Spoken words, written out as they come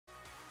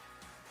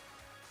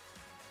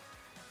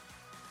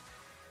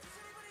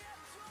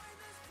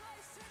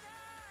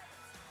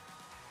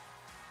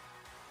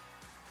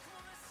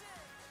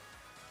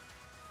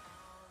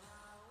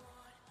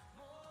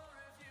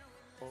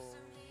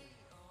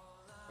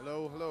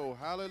Hello, hello,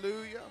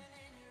 hallelujah.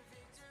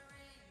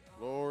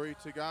 Glory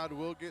to God.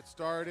 We'll get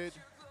started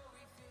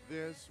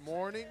this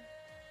morning.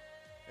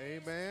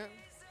 Amen.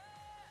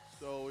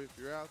 So if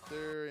you're out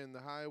there in the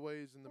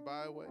highways and the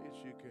byways,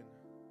 you can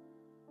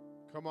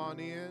come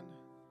on in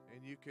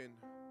and you can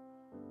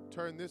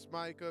turn this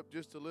mic up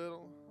just a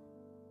little,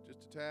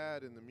 just a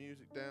tad, and the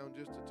music down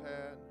just a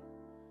tad.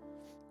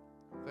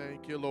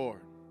 Thank you,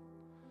 Lord.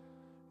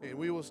 And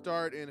we will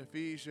start in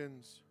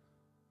Ephesians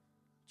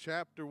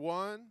chapter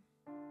 1.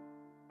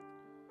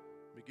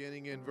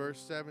 Beginning in verse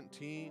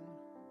 17,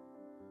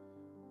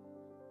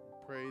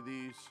 pray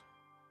these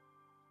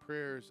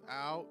prayers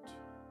out.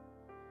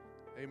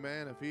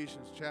 Amen.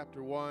 Ephesians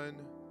chapter 1,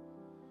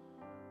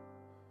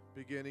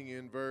 beginning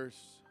in verse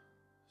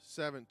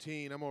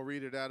 17. I'm going to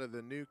read it out of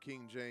the New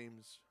King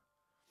James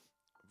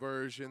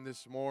Version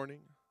this morning.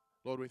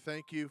 Lord, we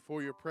thank you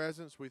for your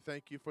presence. We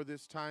thank you for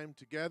this time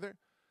together,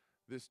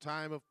 this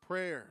time of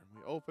prayer.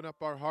 We open up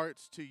our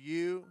hearts to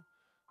you.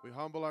 We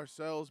humble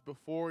ourselves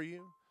before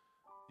you.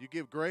 You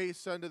give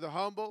grace unto the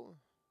humble.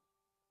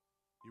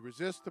 You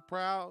resist the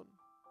proud.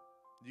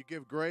 You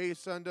give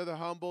grace unto the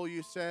humble,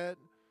 you said.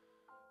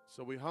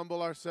 So we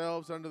humble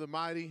ourselves under the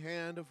mighty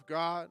hand of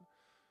God.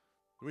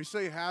 We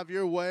say, have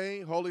your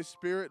way. Holy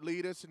Spirit,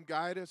 lead us and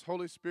guide us.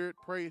 Holy Spirit,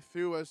 pray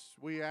through us,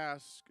 we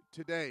ask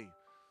today.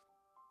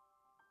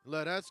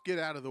 Let us get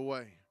out of the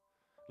way.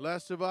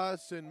 Less of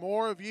us and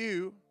more of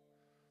you.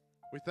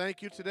 We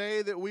thank you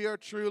today that we are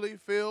truly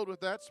filled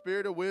with that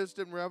spirit of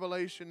wisdom,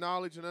 revelation,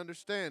 knowledge, and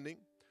understanding.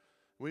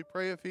 We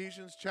pray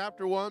Ephesians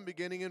chapter 1,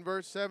 beginning in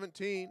verse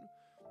 17.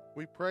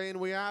 We pray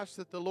and we ask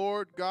that the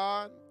Lord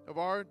God of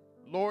our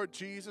Lord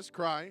Jesus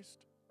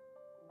Christ,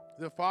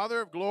 the Father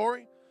of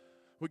glory,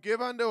 would give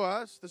unto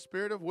us the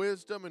spirit of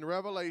wisdom and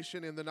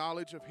revelation in the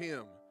knowledge of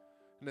him,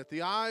 and that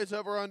the eyes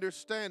of our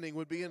understanding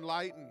would be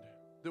enlightened,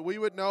 that we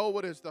would know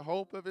what is the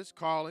hope of his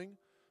calling,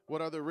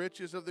 what are the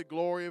riches of the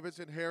glory of his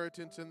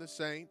inheritance in the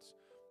saints,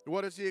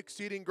 what is the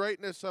exceeding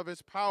greatness of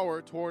his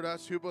power toward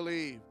us who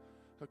believe,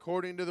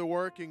 according to the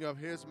working of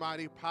his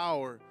mighty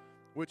power,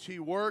 which he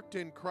worked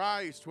in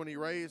Christ when he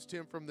raised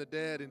him from the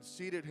dead and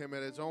seated him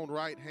at his own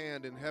right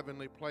hand in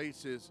heavenly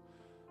places,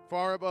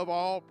 far above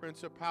all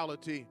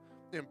principality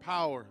and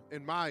power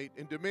and might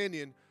and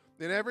dominion,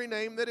 in every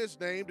name that is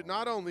named,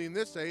 not only in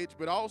this age,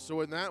 but also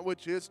in that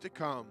which is to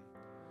come.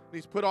 And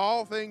he's put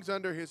all things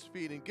under his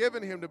feet and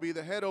given him to be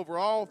the head over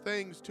all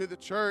things to the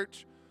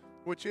church,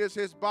 which is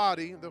his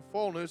body, the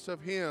fullness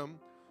of him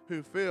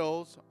who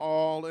fills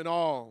all in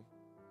all.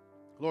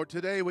 Lord,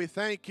 today we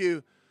thank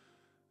you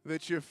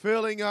that you're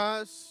filling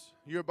us,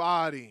 your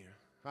body.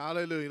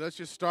 Hallelujah. Let's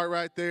just start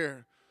right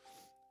there.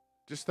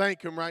 Just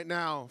thank him right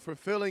now for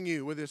filling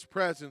you with his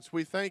presence.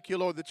 We thank you,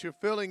 Lord, that you're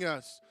filling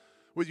us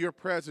with your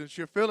presence.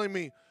 You're filling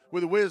me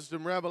with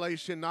wisdom,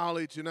 revelation,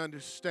 knowledge, and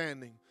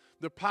understanding.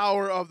 The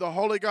power of the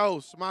Holy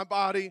Ghost. My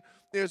body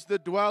is the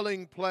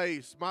dwelling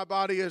place. My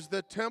body is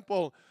the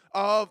temple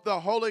of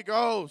the Holy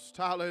Ghost.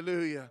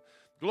 Hallelujah.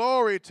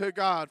 Glory to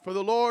God, for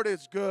the Lord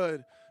is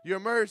good. Your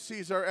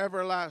mercies are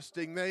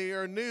everlasting. They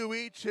are new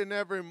each and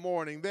every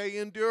morning. They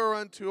endure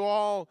unto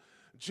all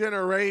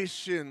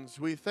generations.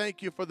 We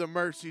thank you for the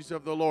mercies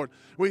of the Lord.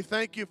 We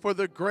thank you for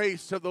the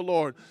grace of the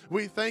Lord.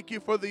 We thank you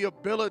for the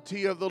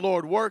ability of the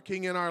Lord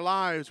working in our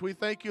lives. We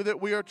thank you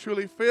that we are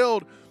truly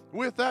filled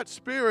with that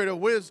spirit of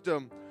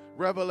wisdom,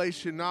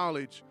 revelation,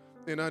 knowledge,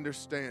 and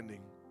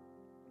understanding.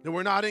 That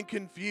we're not in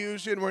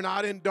confusion. We're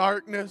not in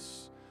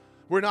darkness.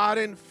 We're not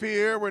in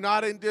fear. We're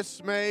not in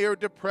dismay or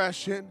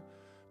depression.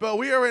 But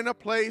we are in a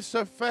place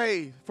of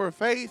faith, for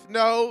faith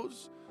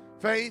knows,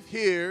 faith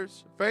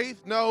hears,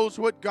 faith knows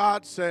what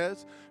God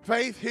says,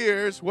 faith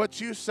hears what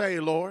you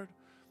say, Lord,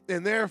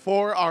 and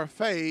therefore our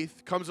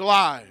faith comes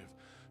alive.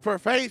 For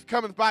faith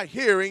cometh by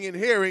hearing, and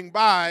hearing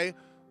by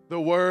the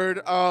word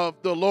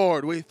of the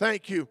Lord. We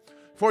thank you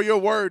for your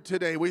word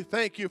today. We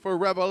thank you for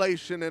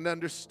revelation and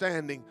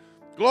understanding.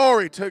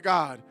 Glory to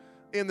God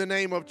in the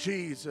name of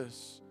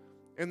Jesus,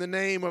 in the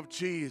name of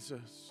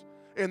Jesus.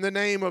 In the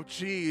name of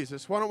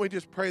Jesus. Why don't we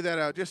just pray that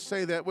out? Just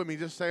say that with me.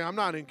 Just say, I'm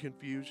not in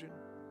confusion.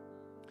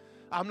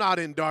 I'm not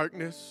in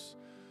darkness.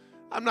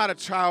 I'm not a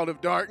child of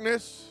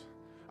darkness.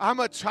 I'm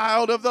a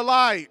child of the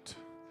light.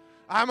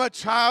 I'm a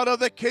child of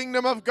the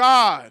kingdom of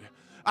God.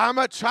 I'm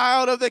a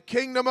child of the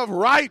kingdom of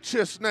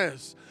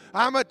righteousness.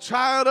 I'm a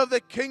child of the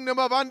kingdom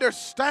of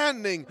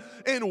understanding,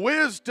 in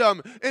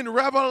wisdom, in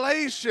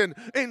revelation,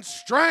 in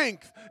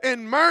strength,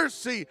 in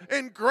mercy,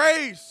 in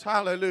grace.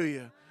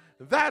 Hallelujah.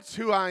 That's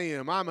who I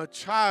am. I'm a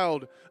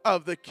child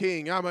of the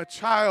King. I'm a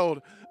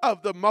child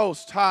of the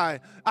Most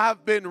High.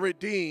 I've been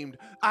redeemed.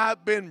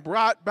 I've been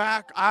brought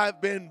back. I've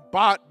been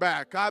bought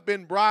back. I've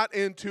been brought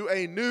into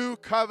a new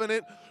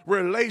covenant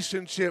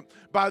relationship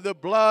by the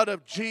blood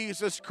of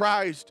Jesus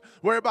Christ,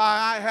 whereby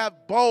I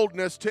have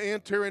boldness to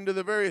enter into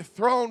the very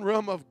throne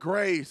room of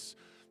grace,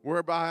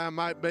 whereby I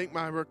might make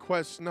my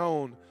requests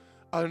known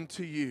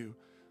unto you.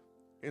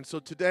 And so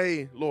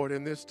today, Lord,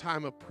 in this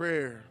time of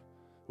prayer,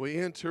 we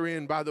enter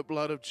in by the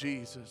blood of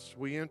Jesus.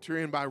 We enter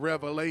in by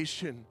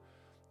revelation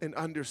and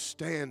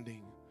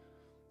understanding.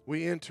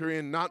 We enter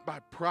in not by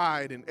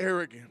pride and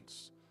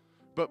arrogance,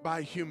 but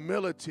by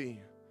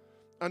humility,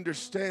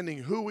 understanding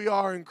who we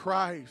are in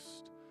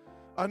Christ,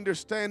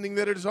 understanding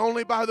that it is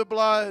only by the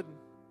blood,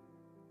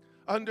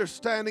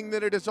 understanding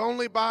that it is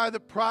only by the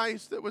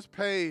price that was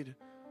paid.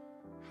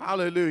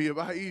 Hallelujah,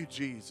 by you,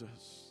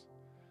 Jesus.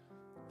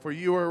 For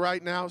you are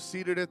right now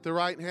seated at the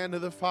right hand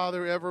of the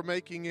Father, ever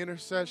making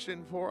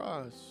intercession for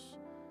us.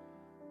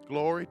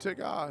 Glory to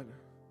God.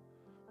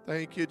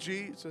 Thank you,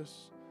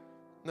 Jesus.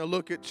 Now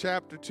look at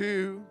chapter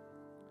 2.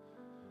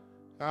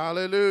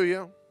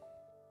 Hallelujah.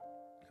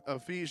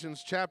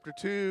 Ephesians chapter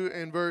 2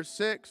 and verse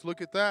 6.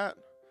 Look at that.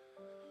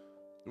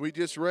 We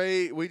just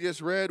read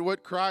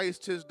what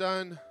Christ has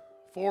done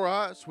for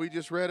us. We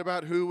just read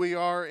about who we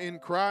are in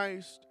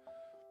Christ.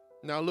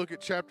 Now look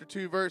at chapter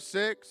 2, verse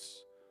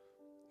 6.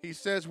 He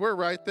says we're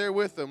right there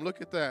with him.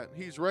 Look at that.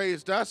 He's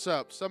raised us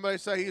up. Somebody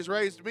say, he's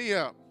raised me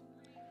up.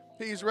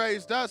 He's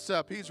raised us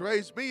up. He's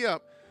raised me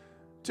up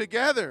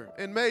together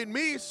and made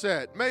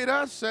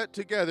us set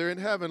together in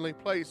heavenly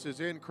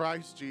places in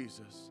Christ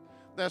Jesus.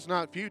 That's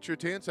not future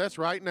tense. That's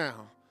right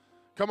now.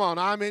 Come on,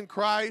 I'm in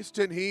Christ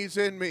and he's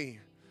in me.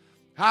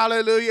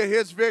 Hallelujah.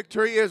 His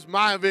victory is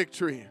my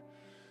victory.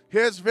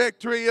 His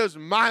victory is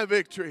my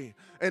victory.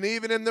 And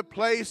even in the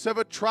place of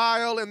a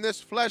trial in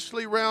this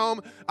fleshly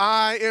realm,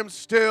 I am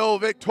still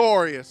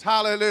victorious.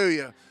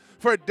 Hallelujah.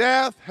 For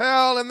death,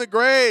 hell, and the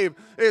grave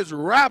is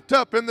wrapped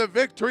up in the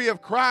victory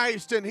of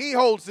Christ, and he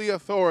holds the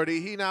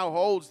authority. He now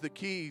holds the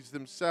keys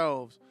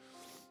themselves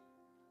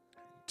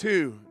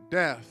to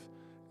death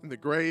and the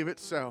grave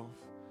itself.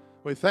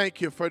 We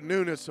thank you for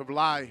newness of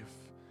life.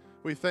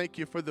 We thank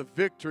you for the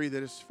victory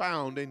that is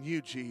found in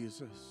you,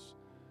 Jesus.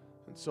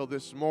 And so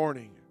this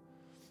morning,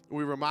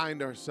 we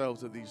remind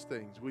ourselves of these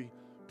things. We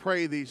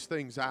pray these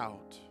things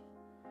out.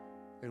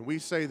 And we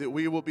say that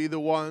we will be the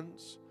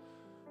ones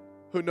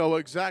who know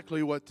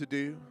exactly what to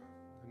do,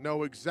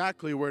 know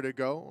exactly where to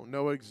go,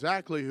 know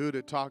exactly who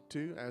to talk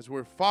to as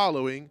we're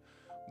following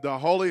the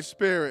Holy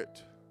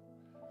Spirit.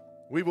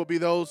 We will be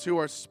those who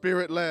are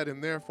Spirit-led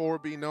and therefore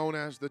be known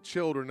as the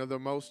children of the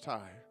Most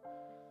High.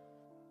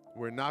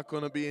 We're not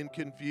going to be in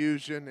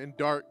confusion and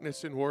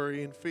darkness and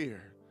worry and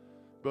fear,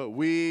 but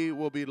we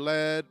will be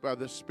led by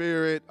the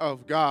Spirit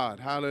of God.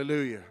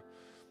 Hallelujah.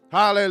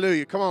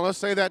 Hallelujah. Come on, let's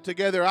say that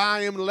together.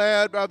 I am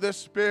led by the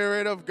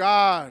Spirit of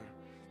God.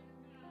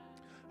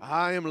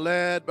 I am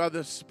led by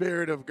the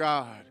Spirit of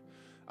God.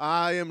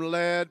 I am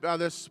led by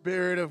the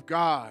Spirit of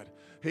God.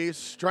 He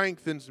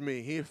strengthens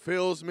me. He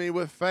fills me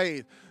with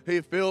faith.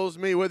 He fills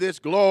me with His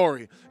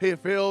glory. He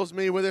fills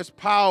me with His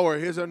power,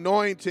 His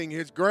anointing,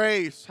 His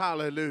grace.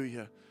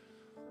 Hallelujah.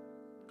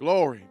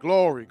 Glory,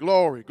 glory,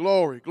 glory,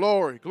 glory,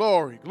 glory,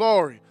 glory,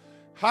 glory.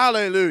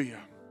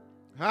 Hallelujah.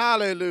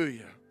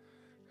 Hallelujah.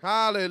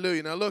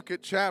 Hallelujah. Now look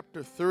at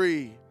chapter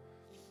 3.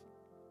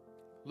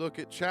 Look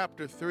at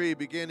chapter 3,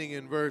 beginning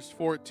in verse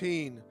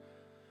 14.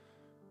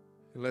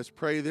 And let's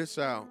pray this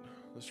out.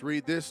 Let's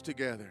read this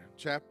together.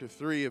 Chapter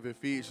 3 of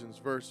Ephesians,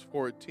 verse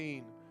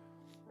 14.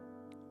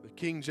 The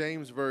King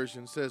James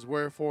Version says,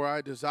 wherefore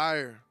I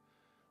desire.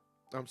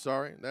 I'm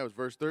sorry, that was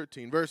verse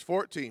 13. Verse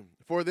 14.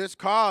 For this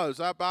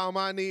cause I bow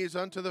my knees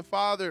unto the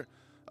Father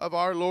of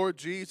our Lord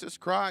Jesus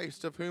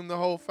Christ, of whom the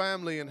whole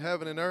family in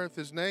heaven and earth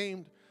is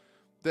named,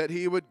 that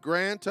He would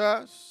grant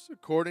us,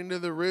 according to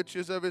the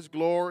riches of His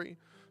glory,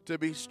 to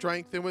be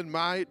strengthened with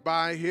might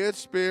by His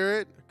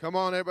Spirit. Come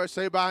on, everybody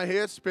say, by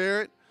His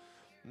Spirit.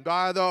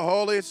 By the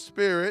Holy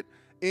Spirit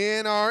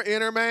in our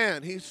inner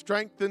man. He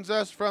strengthens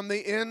us from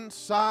the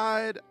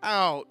inside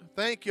out.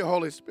 Thank you,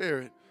 Holy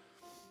Spirit.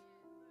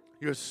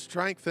 You're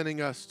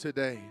strengthening us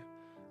today.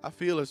 I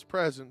feel His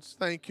presence.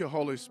 Thank you,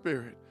 Holy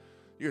Spirit.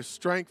 You're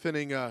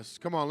strengthening us.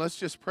 Come on, let's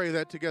just pray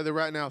that together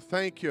right now.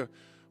 Thank you,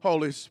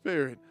 Holy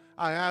Spirit.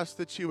 I ask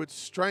that you would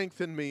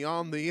strengthen me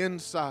on the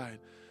inside.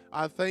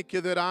 I thank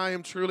you that I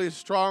am truly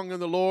strong in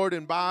the Lord,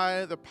 and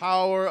by the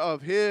power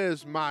of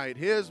His might,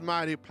 His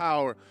mighty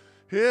power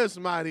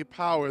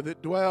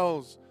that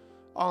dwells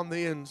on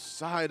the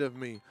inside of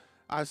me.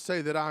 I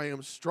say that I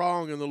am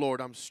strong in the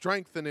Lord. I'm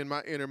strengthened in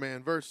my inner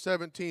man. Verse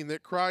 17,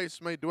 that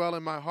Christ may dwell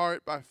in my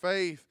heart by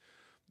faith,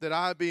 that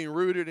I, being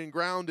rooted and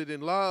grounded in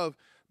love,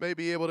 may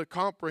be able to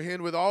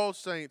comprehend with all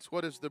saints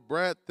what is the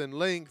breadth and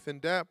length and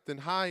depth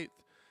and height,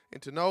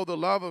 and to know the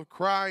love of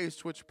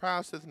Christ which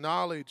passeth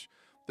knowledge,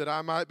 that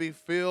I might be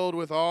filled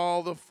with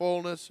all the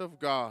fullness of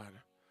God.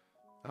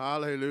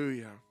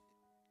 Hallelujah.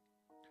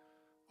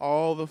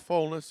 All the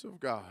fullness of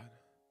God.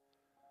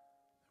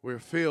 We're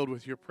filled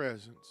with your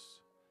presence.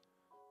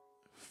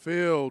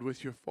 Filled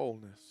with your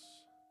fullness.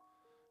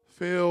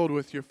 Filled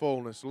with your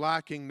fullness,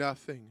 lacking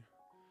nothing.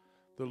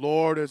 The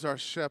Lord is our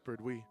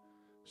shepherd. We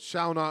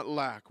shall not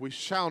lack. We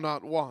shall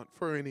not want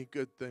for any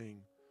good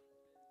thing.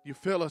 You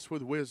fill us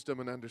with wisdom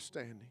and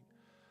understanding.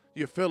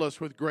 You fill us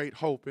with great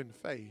hope and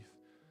faith.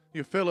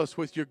 You fill us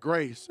with your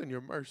grace and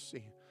your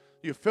mercy.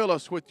 You fill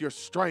us with your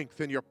strength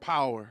and your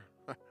power.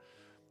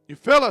 You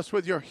fill us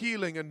with your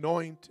healing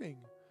anointing.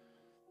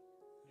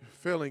 You're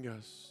filling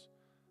us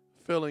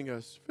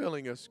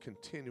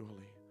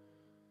continually.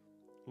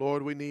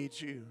 Lord, we need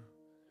you.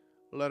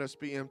 Let us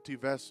be empty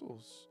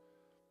vessels,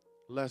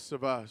 less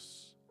of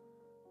us,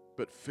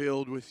 but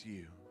filled with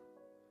you.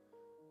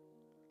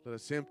 Let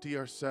us empty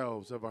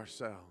ourselves of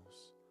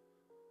ourselves.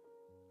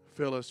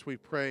 Fill us, we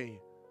pray,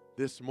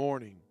 this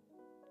morning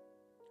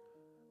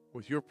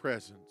with your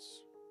presence,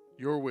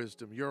 your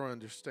wisdom, your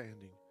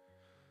understanding.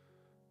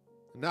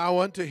 Now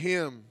unto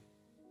him,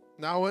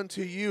 now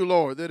unto you,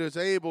 Lord, that is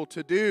able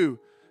to do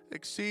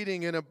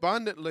exceeding and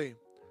abundantly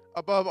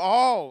above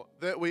all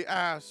that we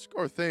ask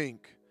or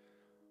think,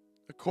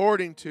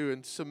 according to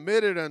and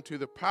submitted unto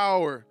the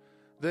power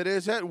that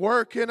is at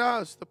work in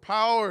us, the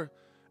power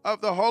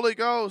of the Holy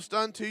Ghost.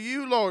 Unto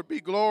you, Lord,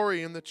 be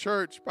glory in the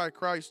church by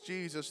Christ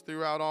Jesus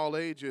throughout all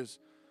ages,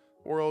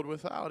 world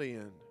without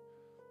end.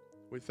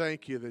 We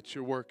thank you that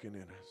you're working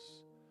in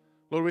us.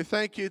 Lord, we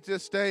thank you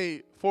this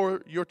day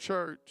for your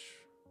church.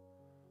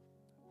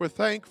 We're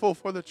thankful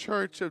for the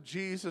church of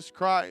Jesus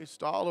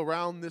Christ all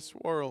around this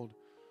world.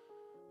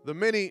 The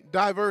many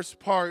diverse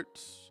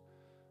parts,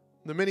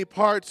 the many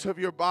parts of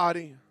your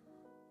body,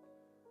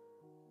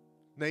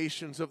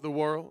 nations of the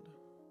world,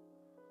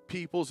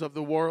 peoples of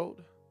the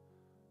world,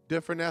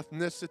 different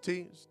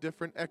ethnicities,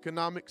 different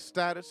economic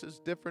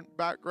statuses, different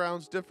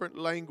backgrounds, different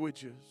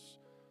languages,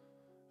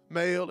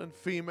 male and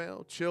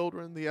female,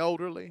 children, the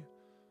elderly,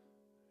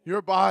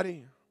 your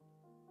body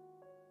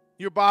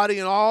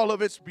in all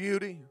of its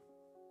beauty.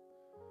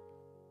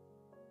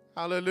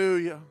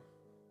 Hallelujah.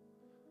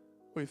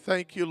 We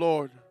thank you,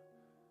 Lord,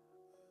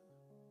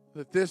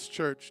 that this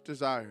church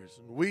desires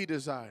and we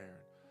desire.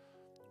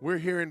 We're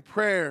here in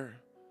prayer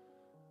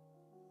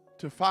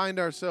to find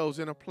ourselves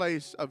in a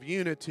place of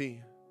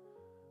unity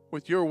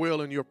with your will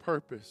and your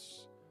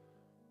purpose.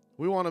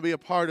 We want to be a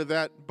part of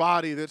that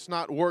body that's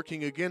not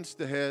working against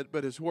the head,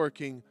 but is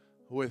working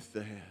with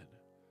the head.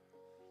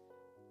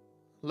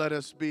 Let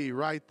us be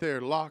right there,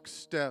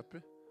 lockstep,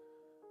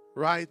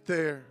 right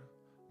there,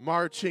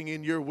 marching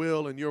in your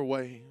will and your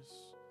ways.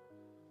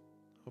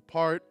 A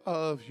part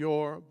of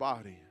your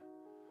body.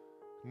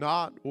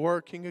 Not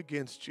working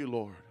against you,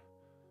 Lord,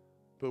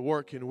 but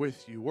working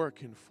with you,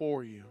 working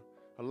for you,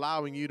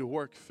 allowing you to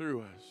work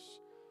through us.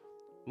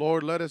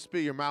 Lord, let us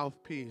be your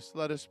mouthpiece.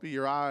 Let us be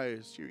your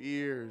eyes, your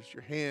ears,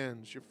 your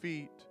hands, your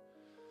feet.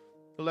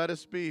 Let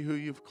us be who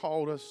you've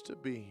called us to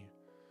be.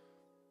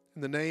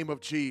 In the name of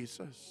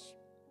Jesus.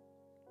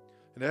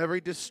 And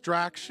every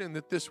distraction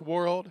that this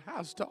world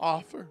has to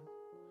offer,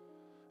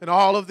 and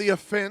all of the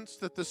offense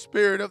that the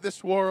spirit of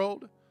this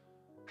world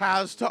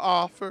has to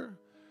offer,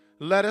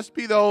 let us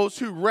be those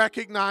who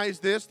recognize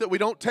this, that we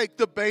don't take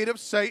the bait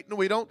of Satan.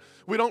 We don't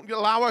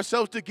allow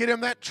ourselves to get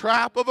in that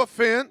trap of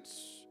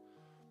offense.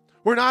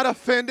 We're not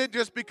offended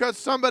just because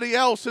somebody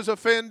else is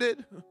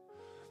offended.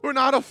 We're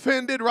not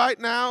offended right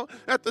now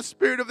at the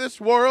spirit of this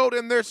world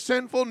and their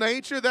sinful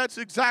nature. That's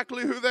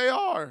exactly who they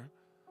are.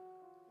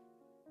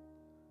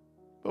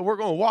 But we're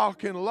going to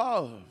walk in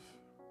love.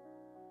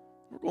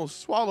 We're going to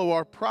swallow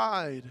our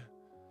pride.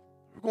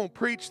 We're going to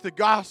preach the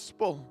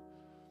gospel.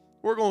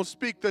 We're going to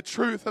speak the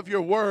truth of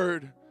your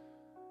word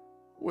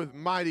with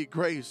mighty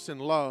grace and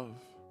love.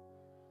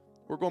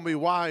 We're going to be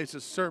wise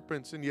as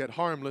serpents and yet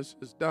harmless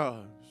as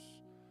doves.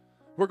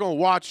 We're going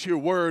to watch your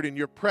word and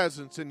your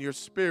presence and your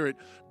spirit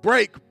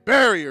break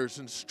barriers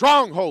and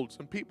strongholds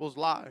in people's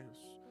lives.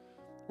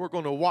 We're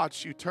going to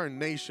watch you turn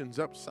nations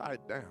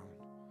upside down.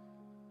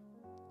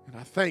 And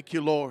I thank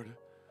you, Lord,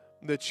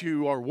 that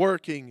you are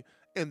working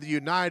in the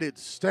United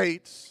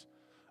States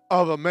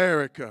of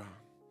America.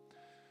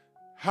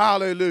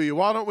 Hallelujah.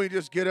 Why don't we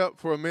just get up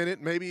for a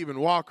minute, maybe even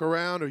walk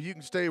around, or you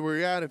can stay where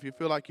you're at if you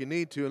feel like you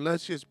need to, and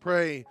let's just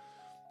pray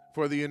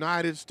for the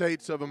United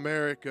States of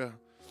America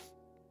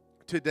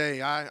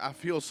today. I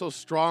feel so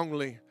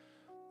strongly.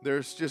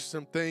 There's just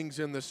some things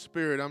in the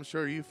spirit, I'm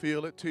sure you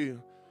feel it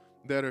too,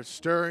 that are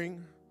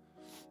stirring.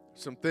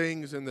 Some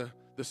things in the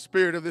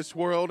spirit of this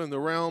world, in the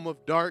realm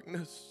of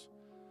darkness,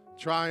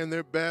 trying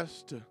their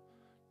best to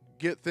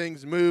get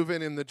things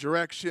moving in the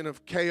direction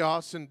of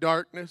chaos and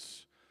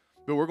darkness.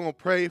 But we're going to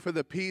pray for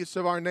the peace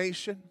of our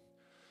nation.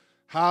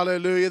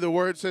 Hallelujah. The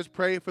word says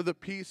pray for the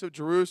peace of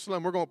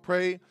Jerusalem. We're going to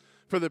pray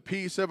for the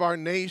peace of our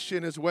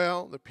nation as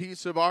well, the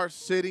peace of our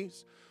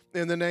cities.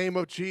 In the name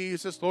of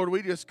Jesus, Lord,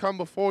 we just come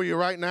before you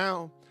right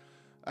now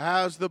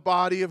as the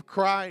body of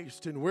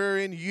Christ, and we're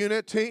in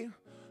unity.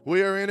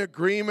 We are in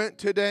agreement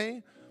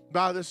today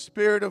by the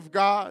Spirit of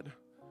God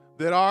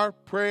that our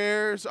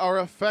prayers are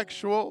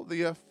effectual.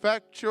 The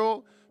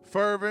effectual,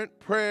 fervent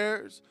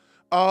prayers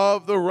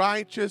of the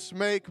righteous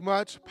make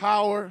much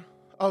power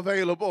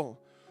available.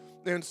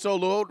 And so,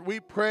 Lord, we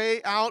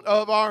pray out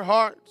of our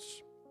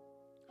hearts.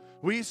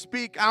 We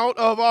speak out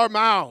of our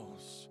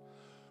mouths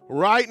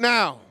right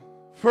now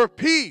for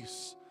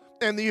peace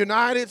in the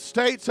United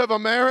States of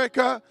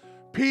America,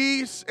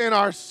 peace in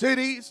our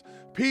cities,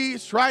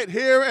 peace right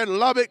here in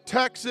Lubbock,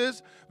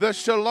 Texas, the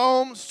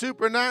shalom,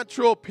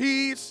 supernatural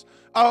peace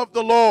of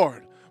the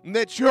Lord.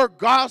 That your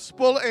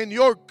gospel and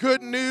your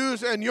good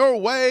news and your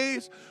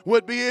ways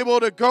would be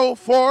able to go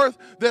forth,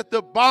 that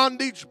the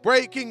bondage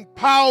breaking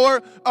power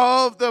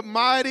of the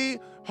mighty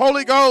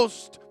Holy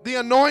Ghost the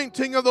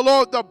anointing of the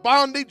Lord, the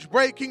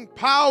bondage-breaking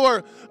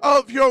power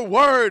of your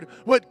word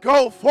would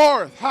go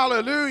forth.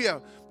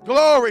 Hallelujah.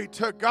 Glory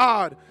to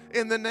God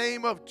in the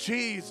name of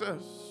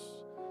Jesus.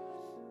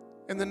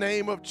 In the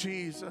name of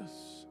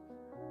Jesus.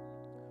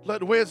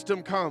 Let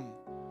wisdom come.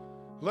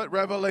 Let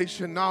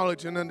revelation,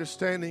 knowledge, and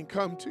understanding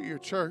come to your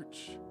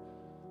church.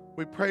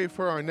 We pray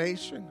for our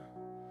nation.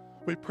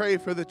 We pray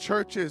for the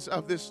churches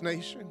of this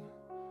nation,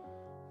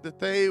 that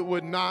they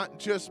would not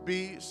just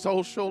be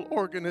social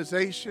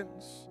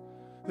organizations,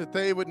 that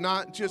they would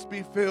not just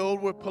be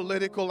filled with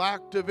political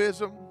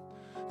activism,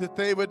 that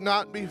they would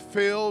not be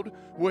filled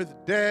with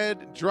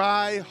dead,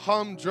 dry,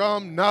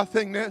 humdrum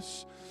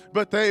nothingness,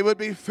 but they would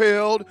be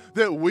filled,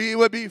 that we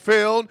would be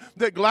filled,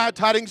 that Glad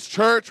Tidings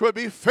Church would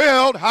be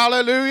filled,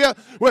 hallelujah,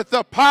 with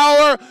the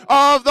power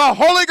of the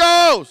Holy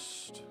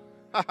Ghost.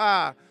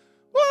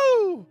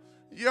 Woo!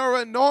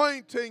 Your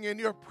anointing and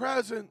your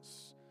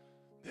presence,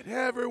 that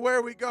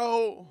everywhere we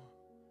go,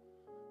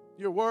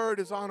 your word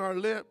is on our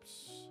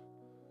lips.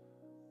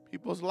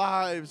 People's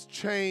lives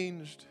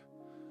changed,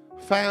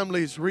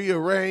 families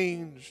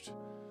rearranged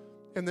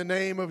in the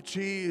name of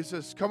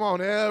Jesus. Come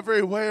on,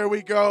 everywhere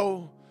we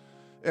go,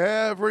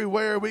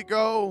 everywhere we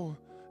go,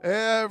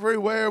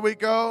 everywhere we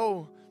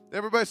go.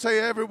 Everybody say,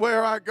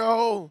 everywhere I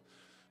go,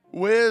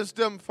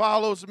 wisdom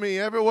follows me.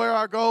 Everywhere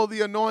I go,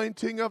 the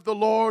anointing of the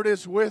Lord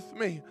is with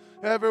me.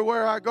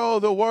 Everywhere I go,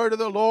 the word of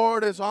the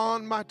Lord is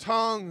on my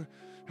tongue.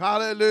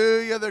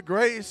 Hallelujah. The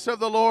grace of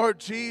the Lord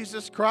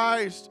Jesus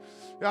Christ.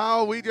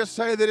 Oh, we just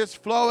say that it's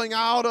flowing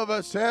out of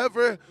us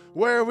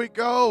everywhere we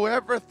go,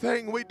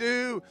 everything we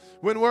do,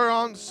 when we're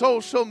on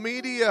social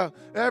media,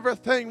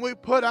 everything we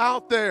put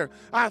out there.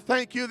 I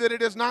thank you that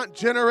it is not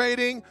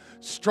generating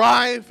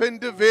strife and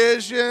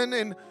division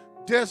and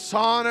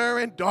dishonor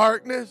and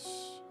darkness,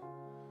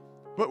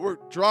 but we're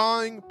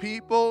drawing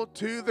people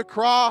to the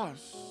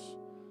cross.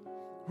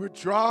 We're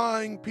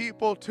drawing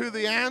people to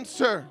the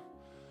answer.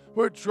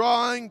 We're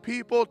drawing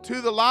people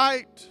to the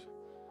light.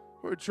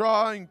 We're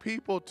drawing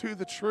people to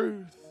the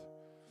truth.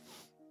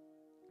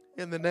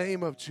 In the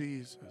name of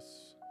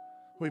Jesus,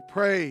 we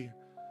pray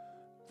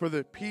for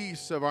the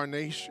peace of our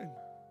nation.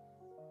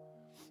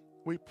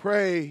 We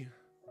pray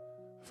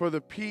for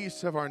the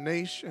peace of our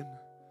nation,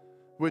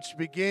 which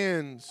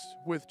begins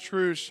with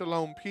true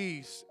shalom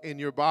peace in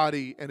your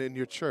body and in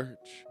your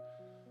church.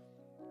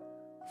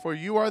 For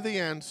you are the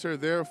answer,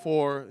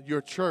 therefore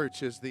your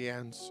church is the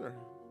answer.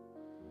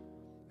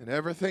 And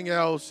everything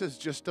else is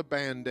just a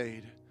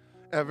Band-Aid.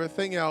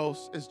 Everything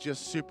else is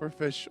just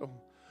superficial.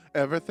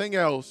 Everything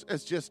else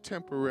is just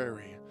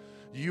temporary.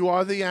 You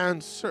are the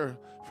answer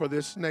for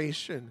this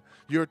nation.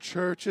 Your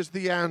church is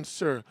the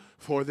answer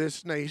for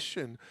this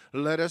nation.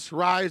 Let us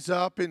rise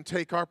up and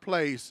take our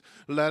place.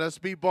 Let us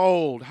be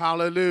bold.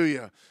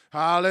 Hallelujah.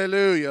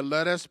 Hallelujah.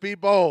 Let us be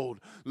bold.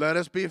 Let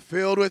us be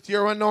filled with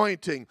your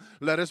anointing.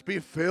 Let us be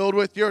filled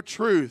with your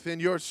truth and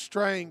your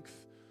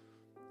strength.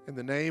 In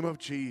the name of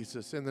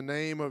Jesus. In the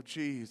name of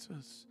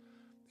Jesus.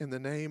 In the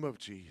name of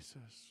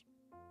Jesus.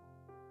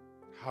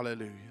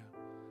 Hallelujah.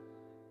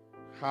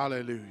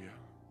 Hallelujah.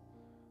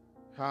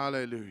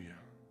 Hallelujah.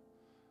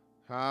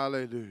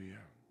 Hallelujah.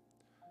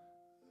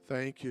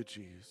 Thank you,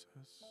 Jesus.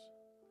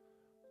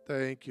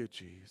 Thank you,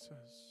 Jesus.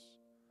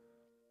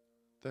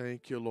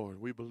 Thank you,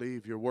 Lord. We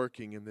believe you're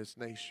working in this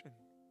nation.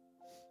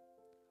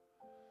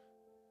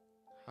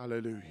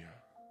 Hallelujah.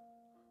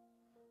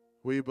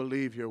 We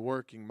believe you're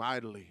working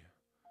mightily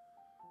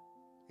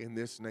in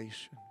this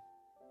nation.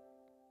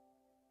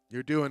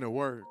 You're doing a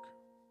work.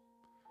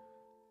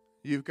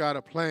 You've got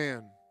a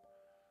plan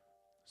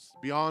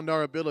beyond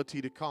our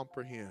ability to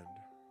comprehend.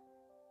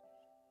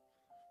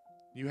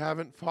 You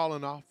haven't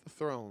fallen off the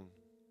throne.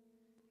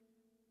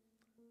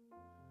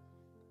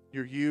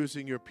 You're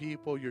using your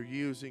people. You're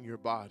using your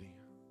body.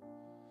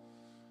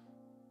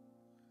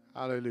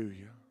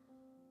 Hallelujah.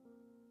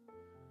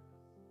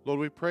 Lord,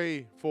 we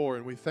pray for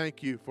and we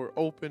thank you for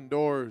open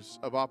doors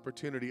of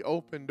opportunity,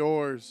 open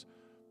doors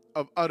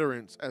of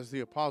utterance, as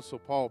the Apostle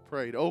Paul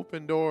prayed.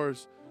 Open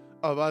doors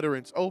of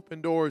utterance, open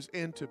doors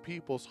into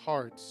people's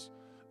hearts,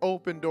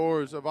 open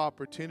doors of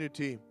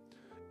opportunity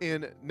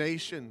in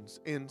nations,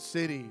 in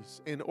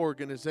cities, in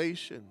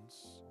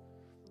organizations,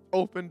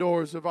 open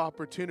doors of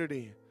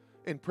opportunity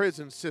in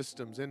prison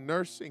systems, in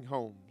nursing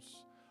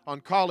homes,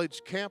 on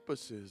college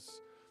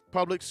campuses,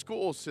 public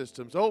school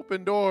systems,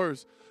 open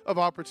doors of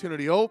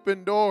opportunity,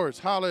 open doors,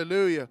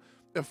 hallelujah,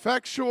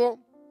 effectual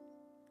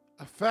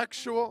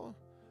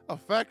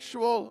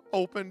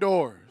open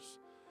doors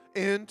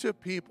into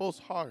people's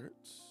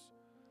hearts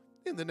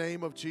in the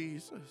name of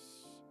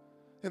Jesus,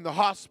 in the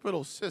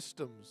hospital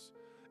systems,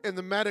 in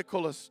the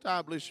medical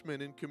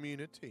establishment and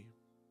community.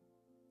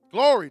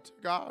 Glory to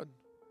God.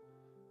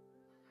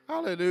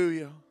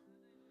 Hallelujah.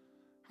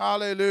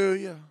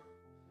 Hallelujah.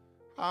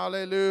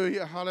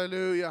 Hallelujah.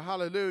 Hallelujah.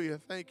 Hallelujah.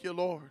 Thank you,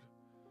 Lord.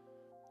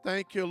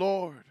 Thank you,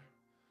 Lord.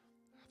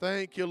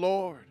 Thank you,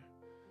 Lord.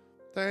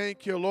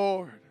 Thank you,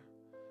 Lord.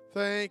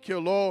 Thank you,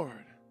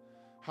 Lord.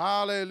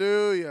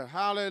 Hallelujah,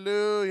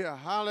 hallelujah,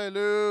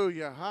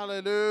 hallelujah,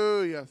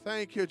 hallelujah.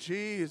 Thank you,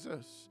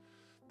 Jesus.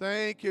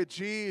 Thank you,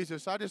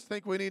 Jesus. I just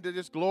think we need to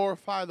just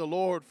glorify the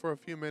Lord for a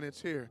few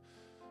minutes here.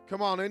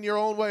 Come on, in your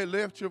own way,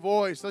 lift your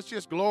voice. Let's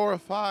just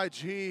glorify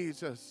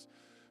Jesus.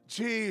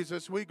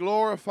 Jesus, we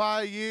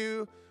glorify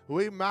you.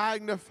 We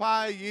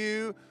magnify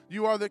you.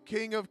 You are the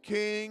King of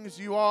kings.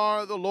 You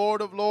are the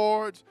Lord of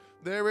lords.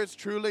 There is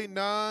truly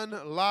none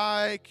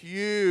like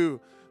you.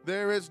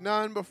 There is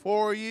none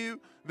before you.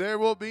 There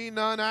will be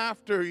none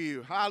after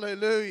you.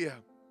 Hallelujah.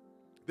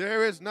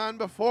 There is none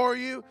before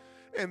you,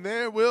 and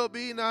there will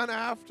be none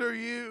after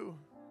you.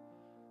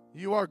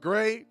 You are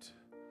great.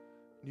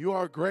 You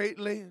are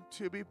greatly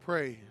to be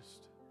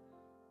praised.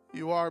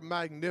 You are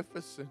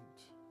magnificent.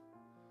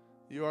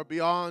 You are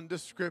beyond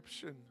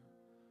description.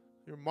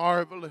 You're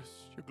marvelous.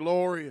 You're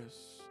glorious.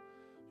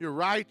 You're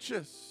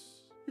righteous.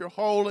 You're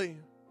holy.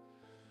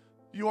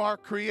 You are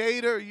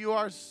creator. You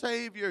are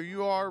savior.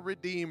 You are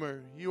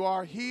redeemer. You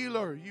are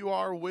healer. You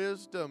are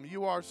wisdom.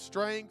 You are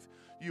strength.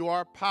 You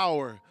are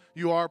power.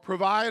 You are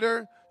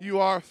provider. You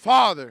are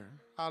father.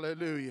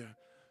 Hallelujah.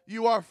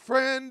 You are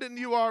friend and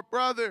you are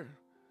brother.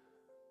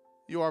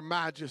 You are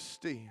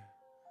majesty.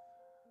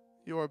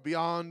 You are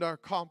beyond our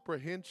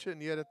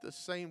comprehension, yet at the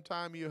same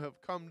time you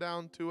have come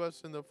down to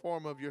us in the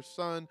form of your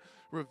Son,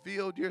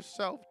 revealed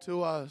yourself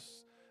to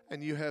us,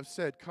 and you have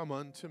said, "Come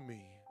unto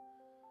me."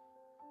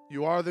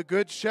 You are the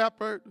good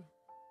shepherd.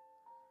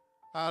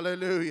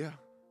 Hallelujah.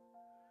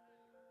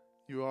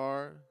 You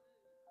are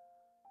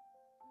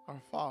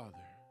our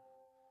Father.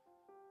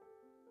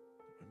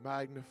 We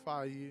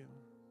magnify you.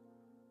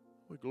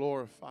 We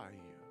glorify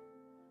you.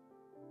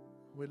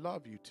 We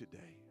love you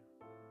today.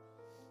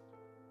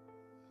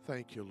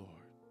 Thank you, Lord.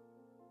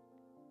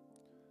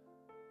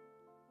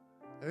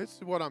 And this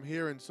is what I'm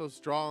hearing so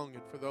strong,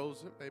 and for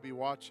those that may be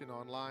watching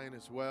online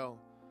as well.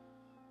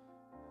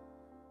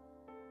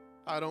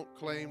 I don't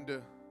claim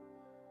to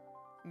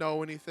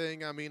know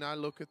anything. I mean, I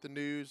look at the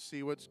news,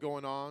 see what's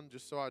going on,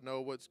 just so I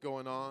know what's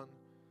going on.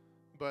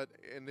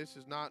 And this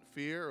is not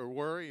fear or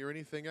worry or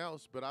anything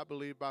else, but I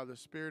believe by the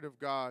Spirit of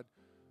God,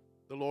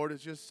 the Lord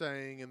is just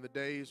saying in the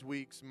days,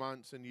 weeks,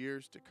 months, and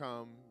years to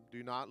come,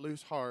 do not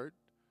lose heart.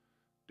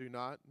 Do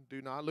not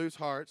lose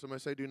heart. Somebody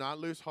say, do not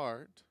lose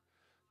heart.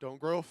 Don't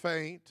grow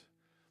faint.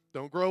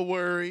 Don't grow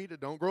worried.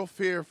 Don't grow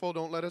fearful.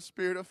 Don't let a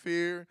spirit of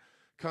fear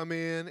come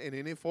in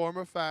any form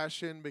or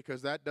fashion,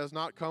 because that does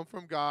not come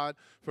from God.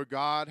 For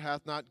God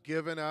hath not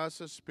given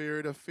us a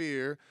spirit of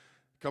fear.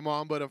 Come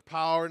on, but of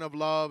power and of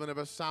love and of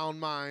a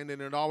sound mind.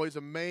 And it always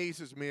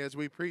amazes me, as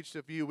we preached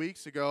a few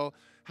weeks ago,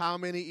 how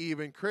many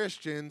even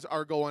Christians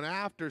are going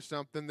after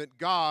something that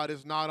God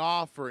is not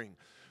offering.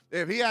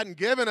 If he hadn't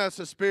given us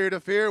a spirit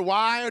of fear,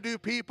 why do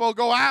people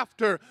go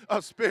after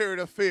a spirit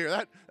of fear?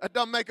 That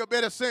doesn't make a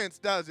bit of sense,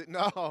 does it?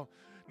 No,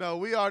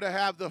 we are to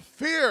have the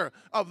fear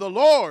of the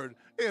Lord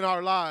in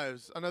our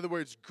lives. In other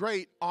words,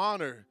 great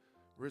honor,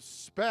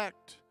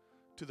 respect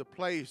to the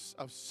place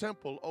of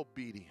simple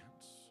obedience.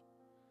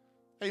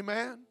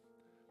 Amen?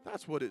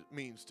 That's what it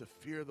means to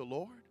fear the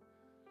Lord.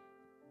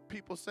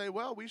 People say,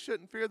 well, we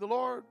shouldn't fear the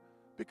Lord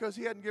because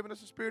he hadn't given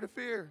us a spirit of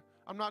fear.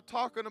 I'm not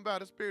talking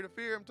about a spirit of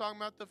fear. I'm talking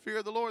about the fear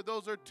of the Lord.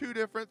 Those are two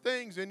different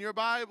things in your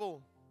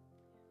Bible.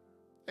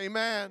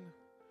 Amen.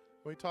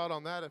 We taught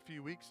on that a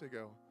few weeks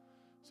ago.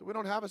 So we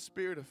don't have a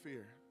spirit of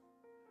fear.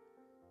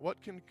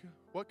 What can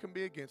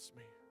be against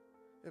me?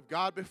 If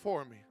God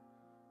before me,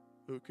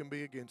 who can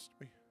be against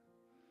me?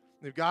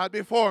 If God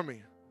before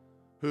me,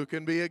 who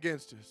can be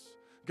against us?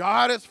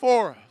 God is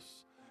for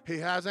us. He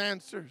has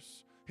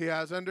answers. He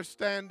has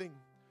understanding.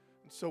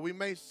 And so we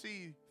may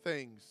see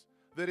things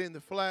that in the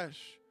flesh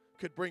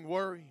could bring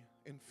worry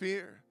and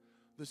fear.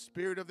 The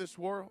spirit of this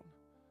world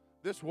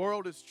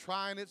is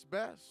trying its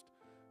best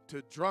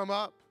to drum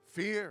up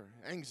fear,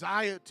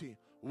 anxiety,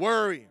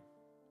 worry.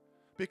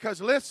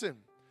 Because listen,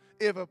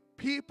 if a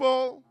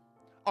people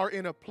are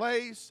in a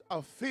place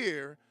of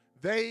fear,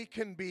 they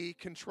can be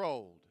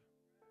controlled.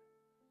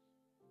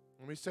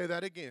 Let me say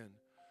that again.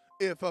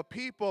 If a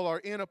people are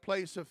in a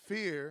place of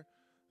fear,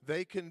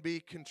 they can be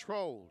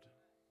controlled.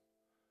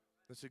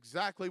 That's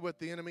exactly what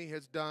the enemy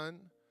has done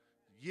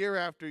year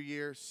after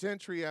year,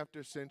 century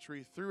after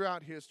century,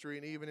 throughout history,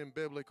 and even in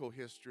biblical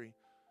history.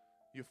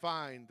 You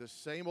find the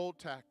same old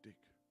tactic.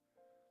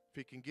 If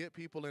he can get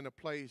people in a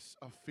place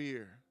of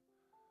fear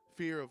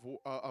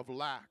of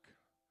lack,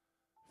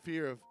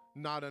 fear of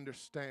not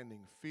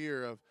understanding,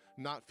 fear of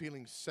not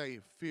feeling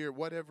safe, fear,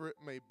 whatever it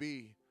may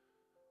be,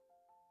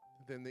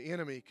 then the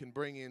enemy can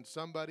bring in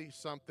somebody,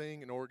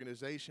 something, an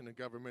organization, a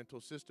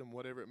governmental system,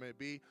 whatever it may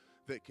be,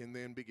 that can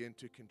then begin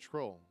to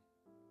control.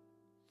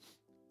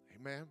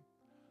 Amen.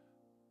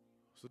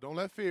 So don't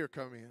let fear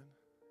come in.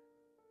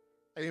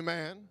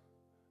 Amen.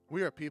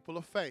 We are people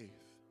of faith.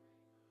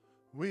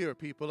 We are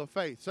people of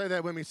faith. Say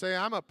that with me. Say,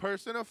 I'm a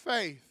person of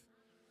faith.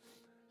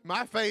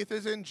 My faith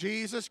is in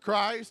Jesus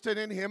Christ and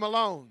in him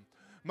alone.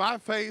 My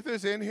faith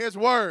is in his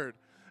word.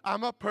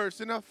 I'm a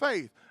person of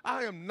faith.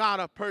 I am not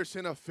a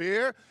person of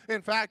fear.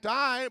 In fact,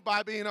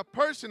 by being a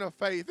person of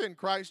faith in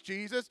Christ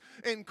Jesus,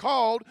 am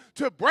called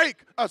to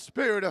break a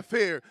spirit of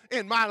fear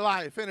in my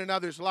life and in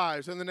others'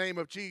 lives in the name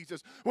of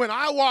Jesus. When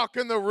I walk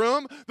in the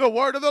room, the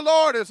word of the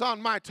Lord is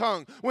on my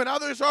tongue. When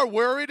others are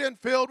worried and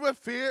filled with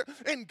fear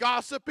and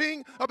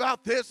gossiping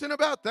about this and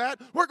about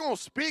that, we're going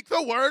to speak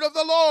the word of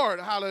the Lord.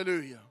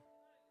 Hallelujah.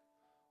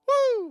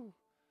 Woo!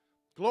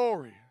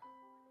 Glory.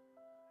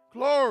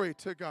 Glory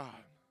to God.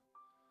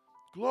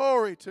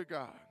 Glory to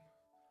God.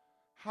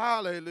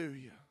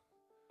 Hallelujah.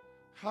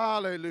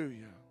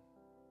 Hallelujah.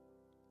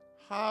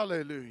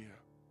 Hallelujah.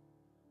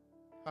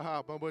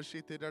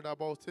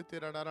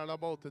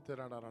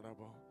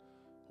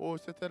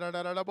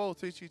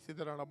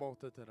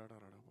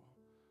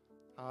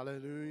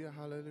 Hallelujah. Hallelujah.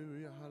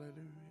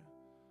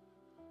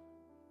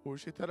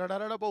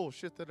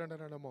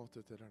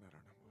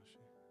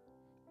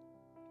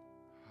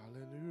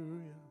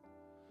 Hallelujah.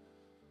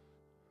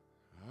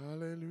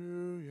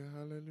 Hallelujah, hallelujah,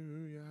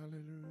 hallelujah,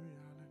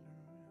 hallelujah.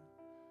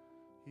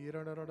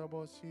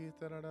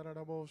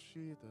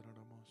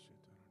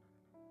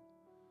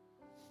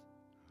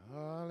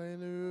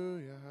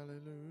 Hallelujah,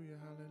 hallelujah,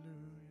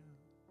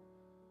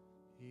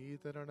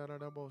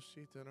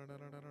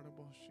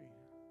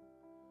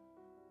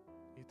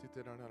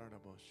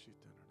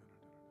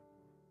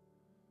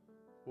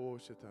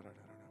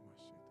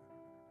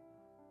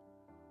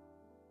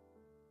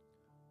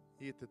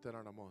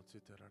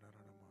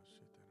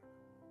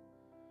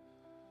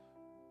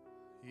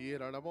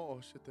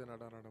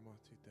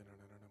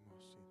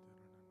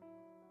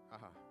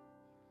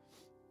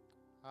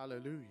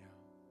 Hallelujah.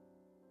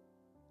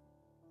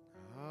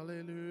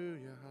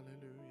 Hallelujah,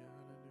 hallelujah,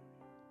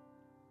 hallelujah.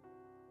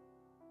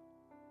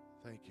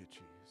 Thank you,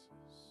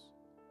 Jesus.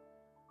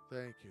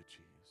 Thank you,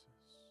 Jesus.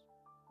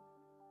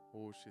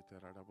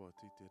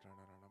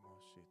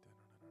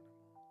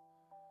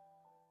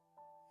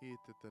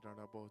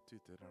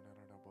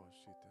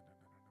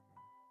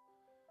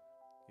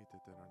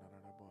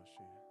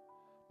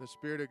 The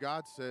Spirit of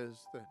God says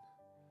that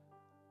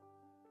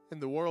in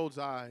the world's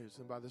eyes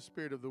and by the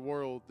spirit of the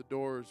world, the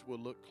doors will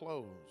look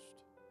closed.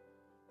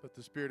 But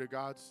the Spirit of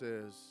God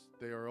says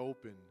they are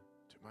open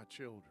to my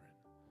children.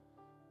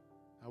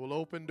 I will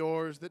open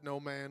doors that no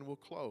man will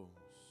close.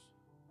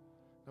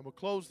 I will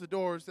close the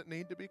doors that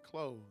need to be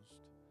closed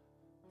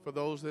for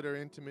those that are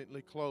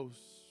intimately close.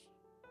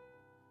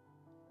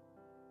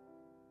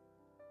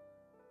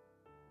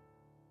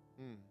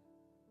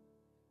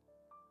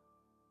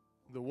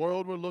 The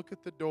world will look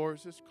at the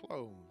doors as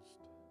closed,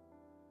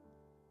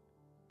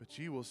 but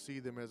you will see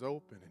them as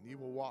open, and you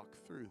will walk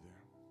through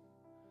them.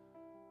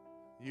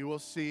 You will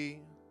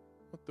see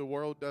what the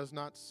world does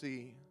not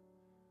see.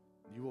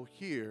 You will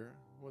hear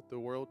what the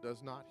world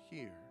does not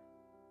hear.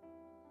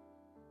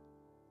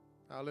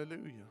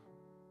 Hallelujah.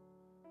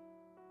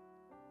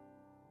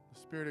 The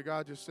Spirit of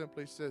God just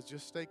simply says,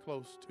 just stay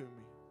close to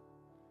me.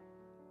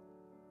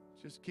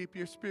 Just keep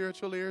your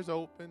spiritual ears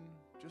open.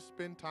 Just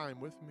spend time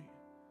with me.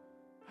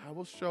 I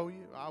will show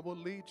you. I will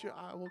lead you.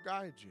 I will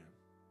guide you.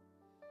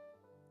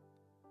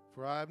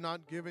 For I have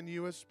not given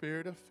you a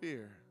spirit of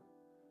fear,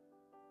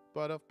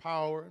 but of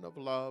power and of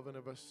love and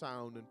of a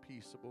sound and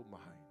peaceable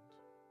mind.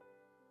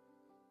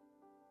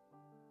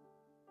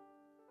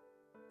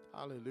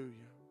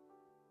 Hallelujah.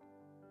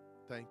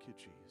 Thank you,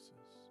 Jesus.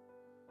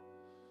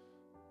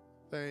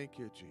 Thank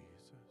you, Jesus.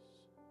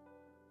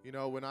 You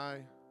know, when I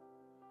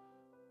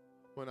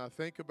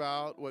think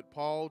about what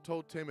Paul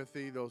told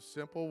Timothy, those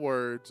simple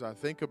words, I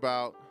think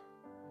about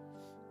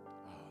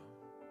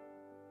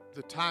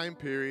the time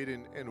period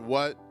and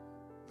what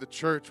the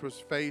church was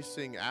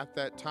facing at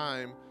that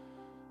time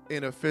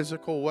in a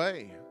physical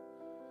way.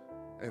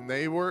 And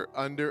they were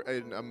under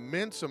an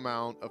immense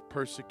amount of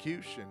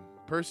persecution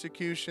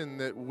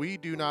that we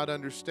do not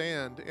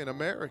understand in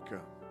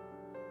America.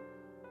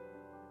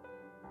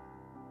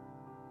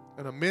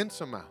 An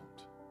immense amount.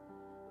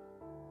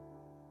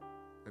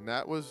 And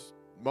that was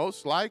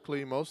most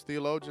likely, most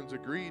theologians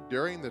agreed,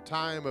 during the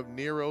time of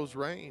Nero's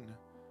reign.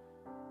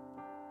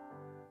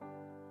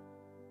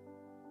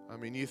 I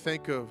mean, you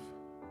think of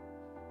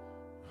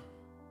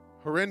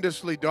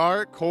horrendously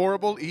dark,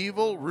 horrible,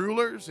 evil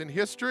rulers in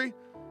history.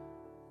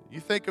 You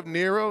think of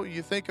Nero,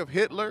 you think of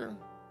Hitler,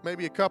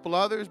 maybe a couple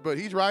others, but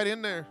he's right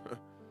in there.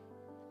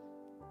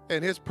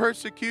 And his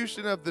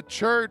persecution of the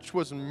church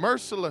was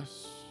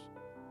merciless,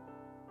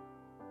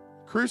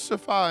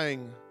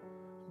 crucifying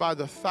by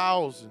the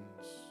thousands,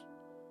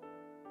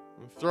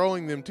 and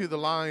throwing them to the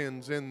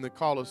lions in the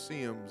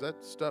Colosseums.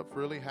 That stuff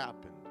really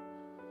happened.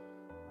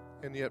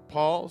 And yet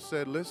Paul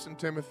said, listen,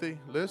 Timothy,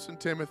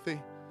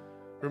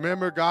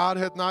 remember, God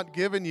hath not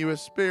given you a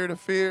spirit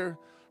of fear.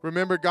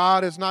 Remember,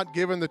 God has not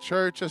given the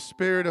church a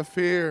spirit of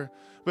fear,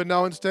 but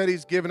no, instead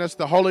He's given us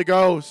the Holy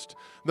Ghost.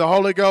 The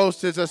Holy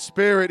Ghost is a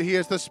spirit. He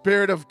is the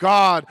Spirit of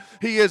God.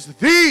 He is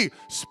the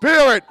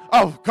Spirit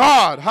of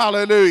God.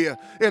 Hallelujah.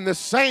 And the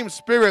same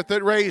Spirit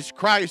that raised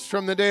Christ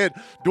from the dead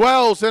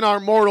dwells in our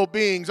mortal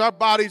beings. Our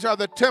bodies are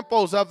the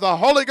temples of the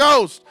Holy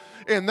Ghost.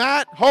 And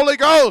that Holy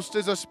Ghost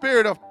is a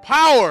spirit of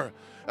power,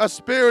 a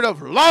spirit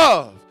of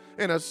love,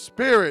 and a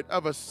spirit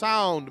of a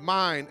sound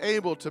mind,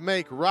 able to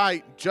make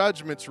right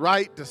judgments,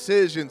 right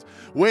decisions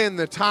when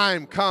the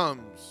time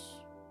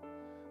comes.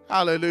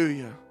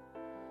 Hallelujah.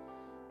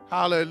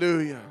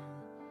 Hallelujah.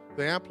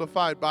 The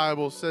Amplified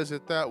Bible says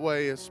it that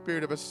way, a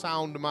spirit of a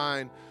sound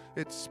mind.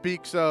 It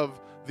speaks of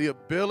the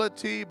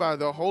ability by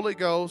the Holy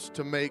Ghost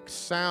to make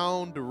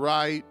sound,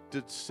 right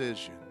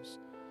decisions.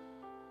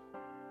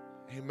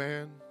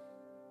 Amen.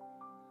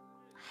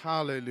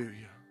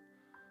 Hallelujah.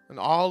 And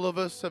all of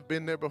us have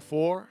been there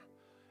before,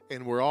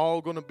 and we're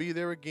all going to be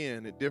there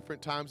again at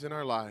different times in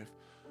our life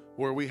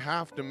where we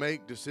have to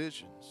make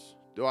decisions.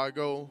 Do I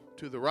go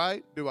to the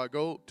right? Do I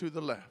go to the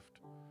left?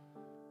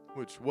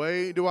 Which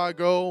way do I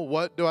go?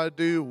 What do I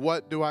do?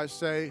 What do I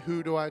say?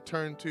 Who do I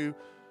turn to?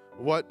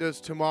 What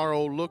does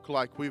tomorrow look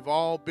like? We've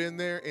all been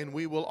there, and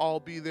we will all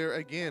be there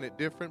again at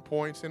different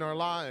points in our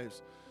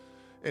lives.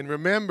 And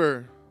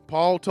remember,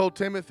 Paul told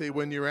Timothy,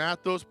 when you're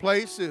at those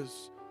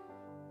places,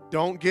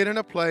 don't get in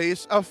a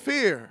place of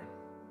fear.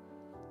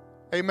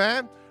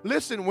 Amen?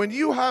 Listen, when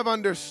you have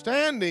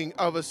understanding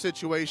of a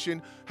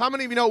situation, how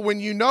many of you know when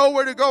you know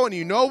where to go and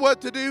you know what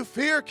to do,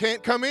 fear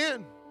can't come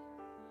in?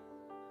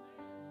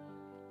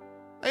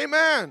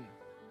 Amen.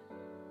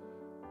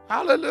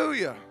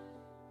 Hallelujah.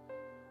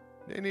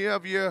 Any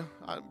of you,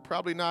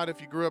 probably not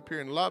if you grew up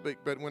here in Lubbock,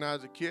 but when I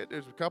was a kid,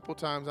 there's a couple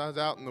times I was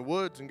out in the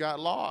woods and got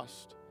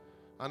lost.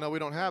 I know we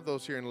don't have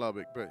those here in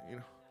Lubbock, but you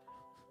know.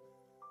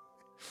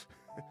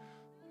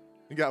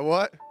 You got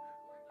what?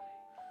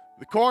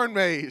 The corn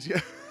maze.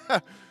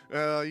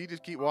 Yeah. You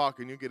just keep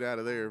walking, you'll get out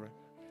of there.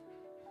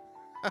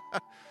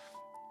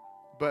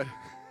 But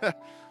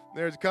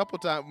there's a couple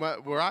times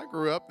where I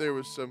grew up, there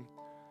was some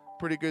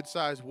pretty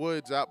good-sized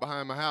woods out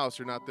behind my house.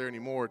 They're not there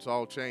anymore. It's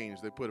all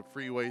changed. They put a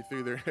freeway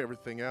through there and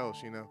everything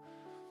else, you know.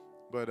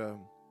 But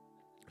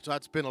so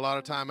I'd spend a lot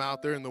of time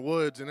out there in the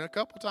woods. And a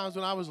couple times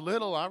when I was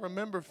little, I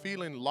remember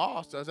feeling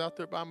lost. I was out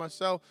there by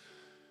myself.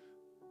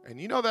 And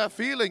you know that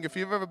feeling, if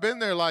you've ever been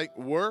there, like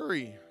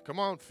worry. Come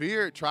on,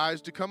 fear, it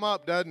tries to come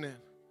up, doesn't it?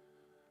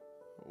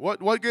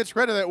 What gets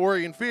rid of that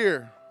worry and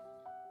fear?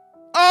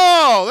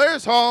 Oh,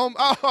 there's home.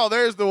 Oh,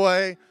 there's the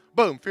way.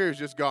 Boom, fear's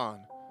just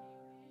gone.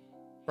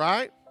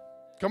 Right?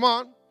 Come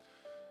on.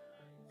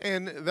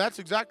 And that's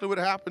exactly what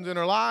happens in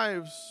our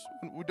lives.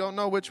 We don't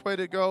know which way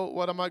to go.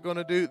 What am I going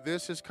to do?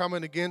 This is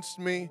coming against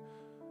me.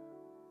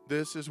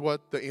 This is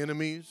what the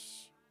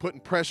enemy's putting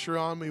pressure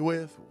on me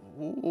with.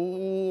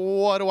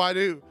 What do I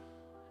do?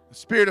 The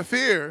spirit of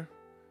fear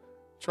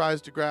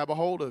tries to grab a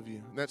hold of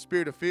you. And that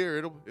spirit of fear,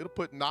 it'll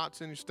put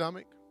knots in your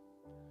stomach.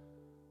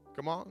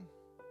 Come on.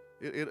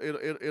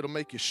 It'll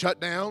make you shut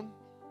down.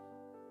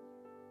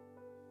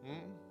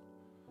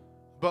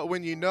 But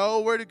when you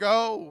know where to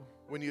go,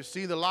 when you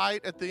see the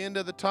light at the end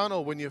of the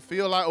tunnel, when you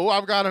feel like, oh,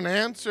 I've got an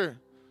answer.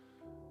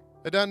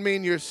 It doesn't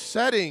mean you're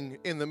sitting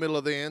in the middle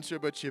of the answer,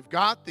 but you've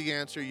got the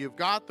answer. You've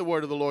got the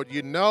word of the Lord.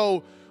 You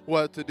know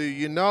what to do.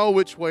 You know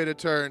which way to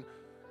turn.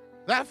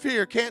 That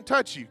fear can't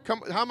touch you.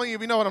 How many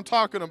of you know what I'm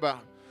talking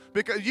about?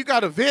 Because you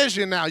got a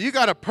vision now. You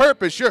got a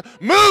purpose. You're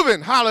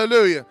moving.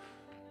 Hallelujah.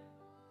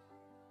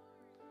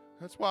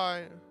 That's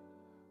why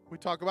we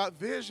talk about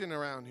vision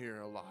around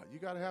here a lot. You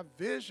got to have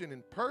vision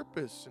and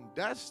purpose and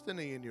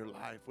destiny in your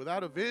life.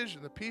 Without a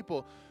vision, the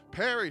people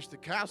perish. They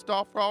cast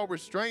off all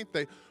restraint.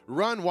 They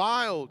run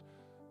wild.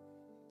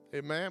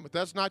 Amen. But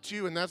that's not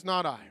you and that's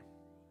not I.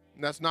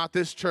 And that's not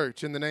this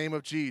church in the name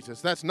of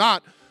Jesus. That's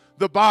not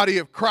the body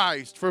of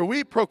Christ. For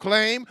we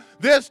proclaim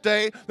this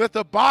day that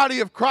the body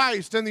of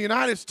Christ in the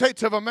United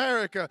States of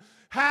America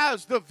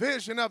has the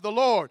vision of the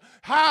Lord,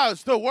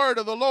 has the word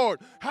of the Lord,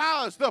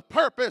 has the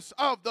purpose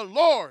of the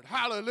Lord.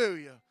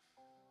 Hallelujah.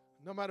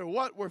 No matter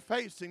what we're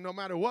facing, no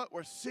matter what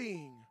we're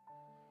seeing,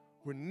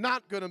 we're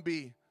not going to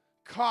be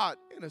caught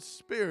in a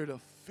spirit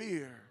of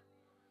fear.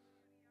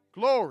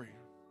 Glory.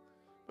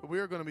 But we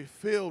are going to be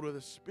filled with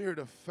a spirit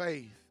of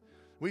faith.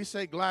 We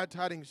say Glad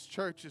Tidings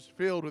Church is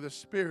filled with a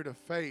spirit of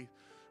faith.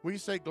 We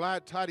say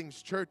Glad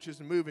Tidings Church is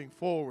moving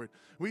forward.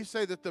 We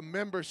say that the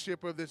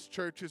membership of this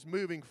church is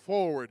moving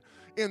forward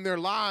in their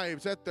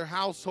lives, at their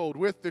household,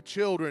 with their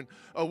children,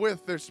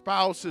 with their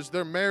spouses,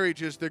 their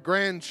marriages, their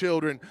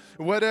grandchildren,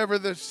 whatever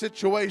the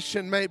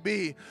situation may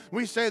be.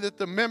 We say that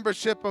the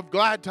membership of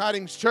Glad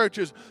Tidings Church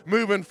is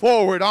moving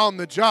forward on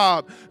the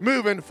job,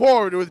 moving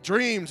forward with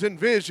dreams and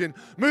vision,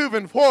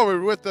 moving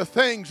forward with the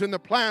things and the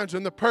plans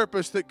and the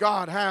purpose that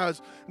God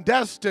has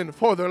destined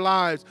for their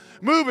lives,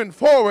 moving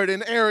forward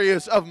in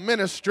areas of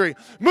ministry,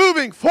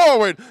 moving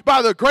forward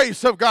by the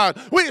grace of God.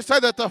 We say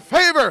that the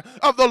favor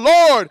of the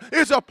Lord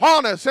is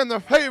upon us, and the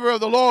favor of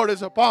the Lord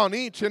is upon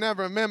each and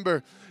every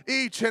member,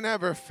 each and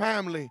every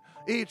family,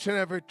 each and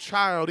every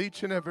child,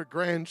 each and every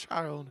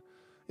grandchild,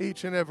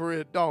 each and every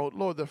adult.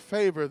 Lord, the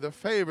favor, the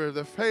favor,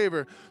 the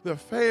favor, the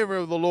favor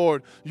of the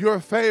Lord, your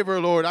favor,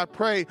 Lord, I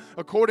pray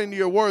according to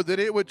your word that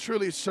it would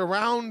truly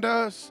surround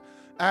us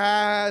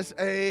as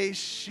a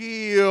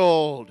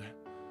shield.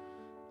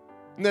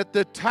 that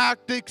the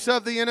tactics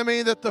of the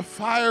enemy, that the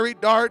fiery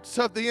darts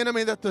of the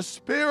enemy, that the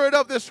spirit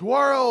of this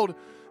world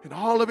and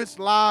all of its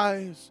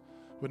lies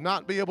would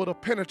not be able to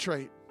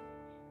penetrate,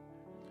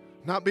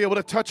 not be able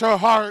to touch our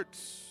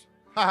hearts.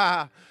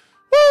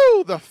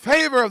 Woo! The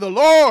favor of the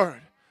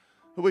Lord,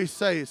 we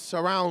say,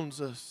 surrounds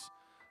us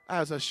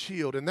as a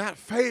shield. And that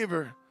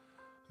favor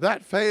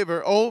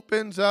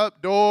opens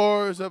up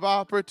doors of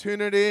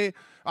opportunity.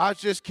 I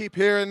just keep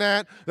hearing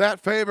that. That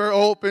favor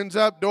opens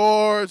up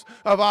doors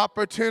of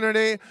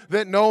opportunity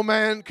that no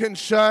man can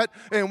shut.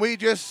 And we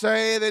just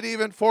say that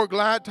even for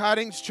Glad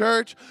Tidings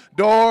Church,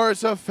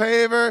 doors of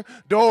favor,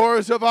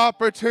 doors of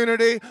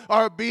opportunity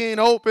are being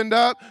opened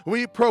up.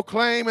 We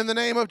proclaim in the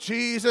name of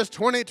Jesus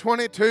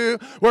 2022,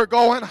 we're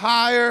going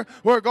higher,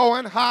 we're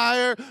going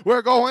higher,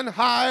 we're going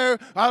higher.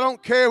 I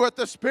don't care what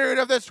the spirit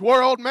of this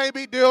world may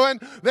be doing.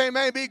 They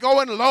may be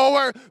going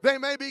lower. They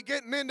may be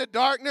getting into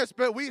darkness,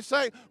 but we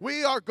say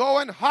we are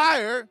going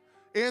higher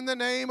in the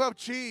name of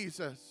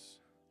Jesus.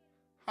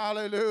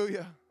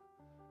 Hallelujah.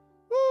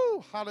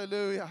 Woo,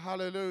 hallelujah,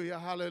 hallelujah,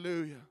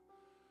 hallelujah.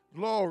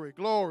 Glory,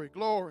 glory,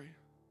 glory.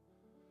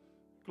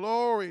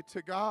 Glory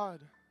to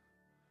God.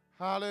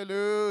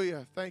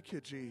 Hallelujah. Thank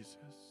you, Jesus.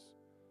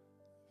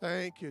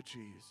 Thank you,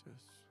 Jesus.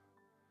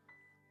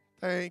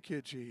 Thank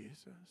you,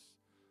 Jesus.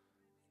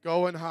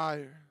 Going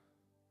higher.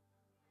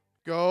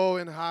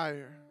 Going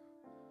higher.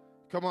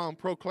 Come on,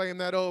 proclaim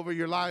that over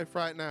your life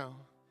right now.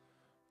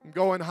 I'm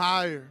going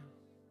higher.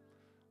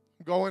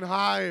 I'm going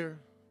higher.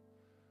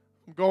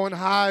 I'm going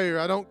higher.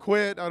 I don't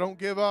quit. I don't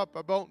give up.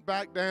 I don't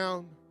back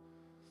down.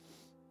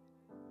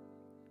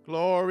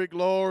 Glory,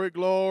 glory,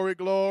 glory,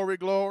 glory,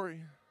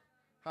 glory.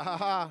 Ha ha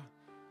ha.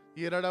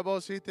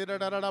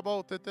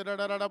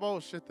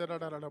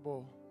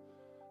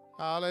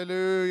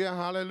 Hallelujah,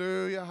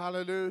 hallelujah,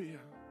 hallelujah.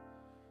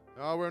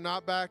 No, we're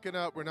not backing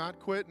up. We're not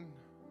quitting.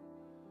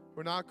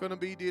 We're not going to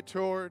be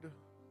detoured.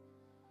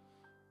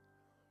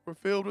 We're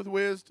filled with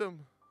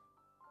wisdom,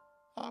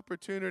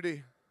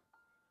 opportunity,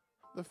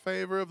 the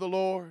favor of the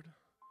Lord.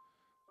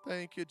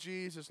 Thank you,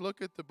 Jesus.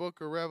 Look at the book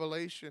of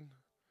Revelation.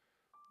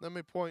 Let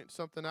me point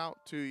something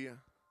out to you.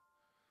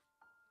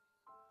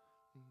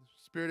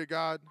 Spirit of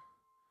God,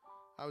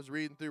 I was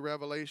reading through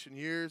Revelation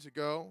years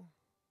ago,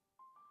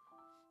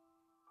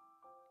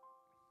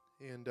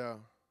 and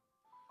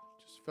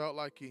just felt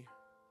like He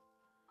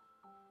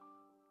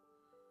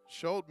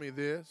showed me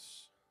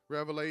this.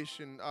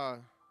 Revelation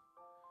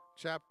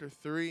chapter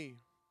 3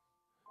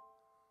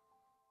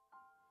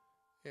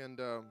 and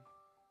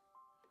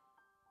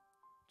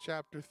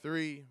chapter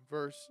 3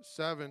 verse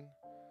 7.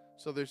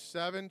 So there's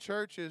 7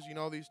 churches, you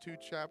know, these 2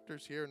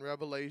 chapters here in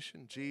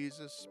Revelation.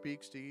 Jesus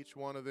speaks to each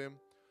one of them.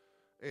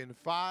 In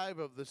 5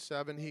 of the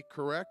 7, He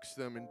corrects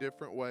them in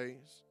different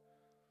ways.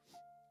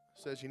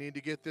 Says you need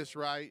to get this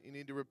right, you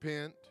need to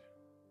repent.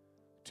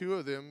 2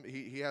 of them,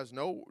 he has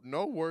no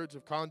words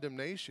of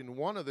condemnation.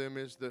 One of them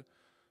is the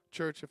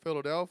church of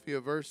Philadelphia.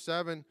 Verse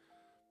 7,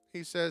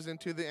 he says, "And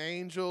to the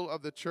angel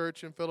of the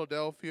church in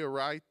Philadelphia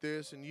write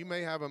this." And you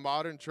may have a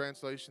modern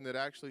translation that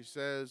actually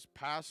says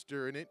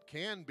pastor, and it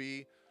can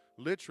be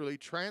literally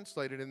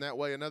translated in that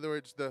way. In other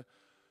words, the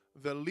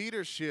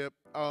leadership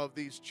of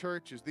these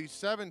churches. These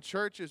 7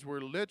 churches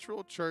were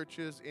literal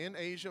churches in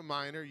Asia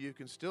Minor. You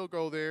can still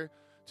go there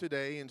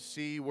today and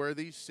see where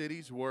these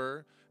cities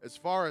were. As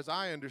far as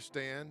I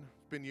understand,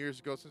 it's been years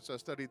ago since I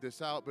studied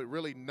this out, but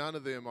really none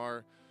of them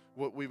are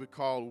what we would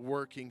call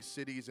working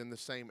cities in the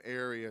same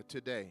area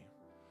today.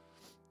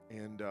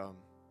 And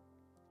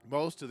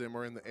most of them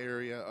are in the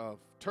area of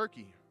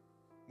Turkey,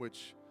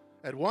 which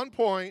at one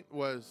point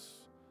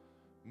was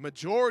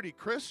majority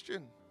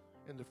Christian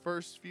in the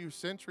first few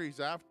centuries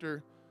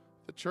after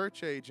the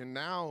church age. And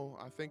now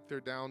I think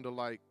they're down to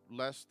like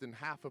less than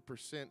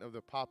 0.5% of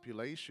the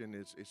population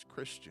is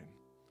Christian.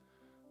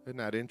 Isn't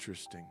that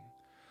interesting?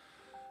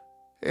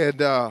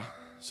 And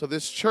so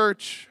this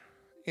church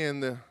in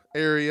the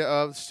area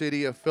of the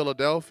city of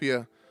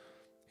Philadelphia,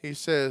 he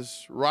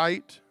says,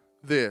 "Write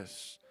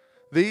this.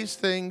 These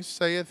things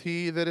saith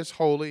he that is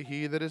holy,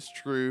 he that is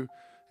true,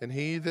 and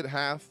he that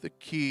hath the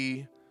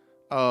key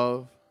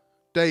of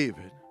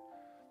David."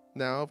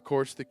 Now, of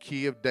course, the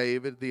key of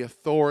David, the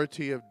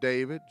authority of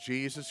David,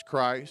 Jesus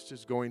Christ,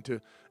 is going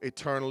to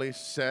eternally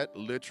set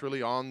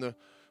literally on the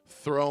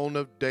throne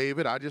of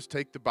David. I just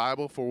take the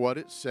Bible for what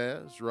it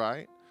says,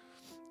 right?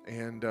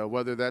 And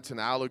whether that's an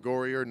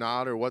allegory or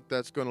not, or what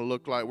that's going to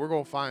look like, we're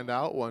going to find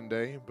out one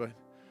day. But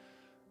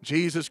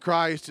Jesus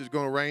Christ is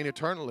going to reign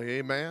eternally.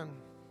 Amen.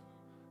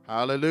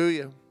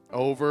 Hallelujah.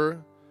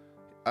 Over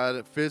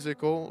a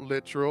physical,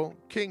 literal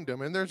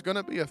kingdom. And there's going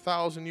to be a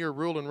 1,000-year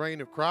rule and reign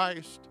of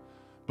Christ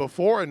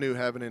before a new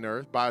heaven and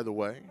earth, by the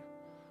way.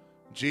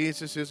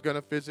 Jesus is going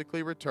to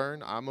physically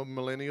return. I'm a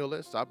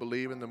millennialist. I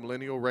believe in the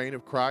millennial reign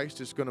of Christ.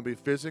 It's going to be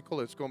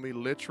physical. It's going to be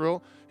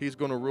literal. He's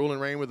going to rule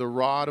and reign with a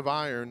rod of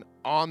iron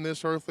on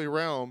this earthly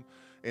realm.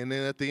 And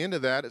then at the end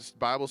of that, the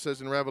Bible says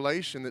in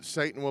Revelation that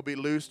Satan will be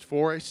loosed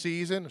for a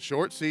season, a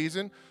short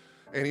season,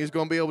 and he's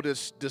going to be able to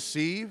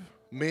deceive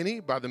many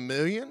by the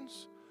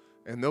millions.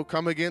 And they'll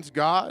come against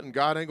God, and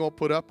God ain't going to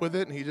put up with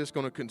it, and he's just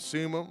going to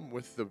consume them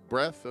with the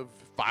breath of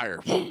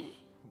fire. They're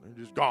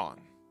just gone.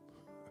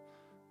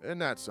 Isn't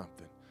that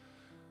something?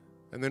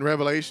 And then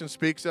Revelation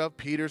speaks of,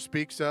 Peter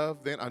speaks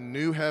of, then a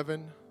new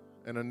heaven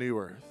and a new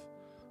earth.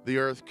 The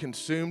earth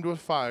consumed with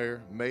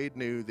fire, made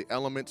new, the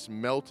elements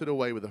melted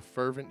away with a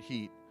fervent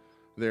heat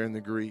there in the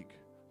Greek,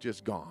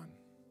 just gone,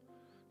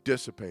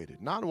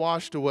 dissipated, not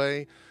washed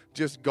away,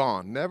 just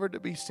gone, never to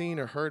be seen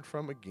or heard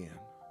from again.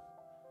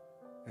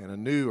 And a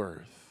new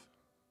earth,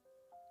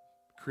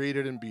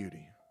 created in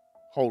beauty,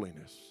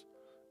 holiness,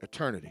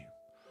 eternity.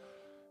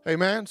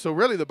 Amen. So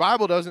really the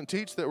Bible doesn't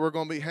teach that we're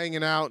going to be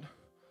hanging out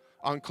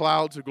on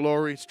clouds of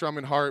glory,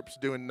 strumming harps,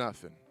 doing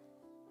nothing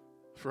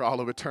for all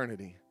of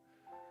eternity.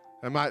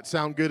 That might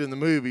sound good in the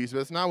movies, but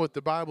it's not what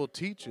the Bible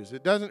teaches.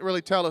 It doesn't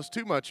really tell us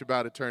too much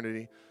about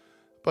eternity,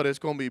 but it's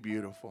going to be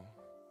beautiful.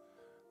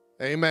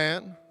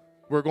 Amen.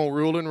 We're going to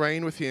rule and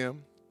reign with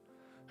him.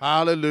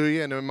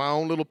 Hallelujah. And in my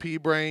own little pea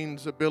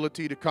brain's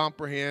ability to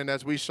comprehend,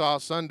 as we saw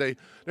Sunday,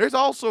 there's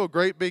also a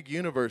great big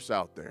universe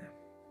out there.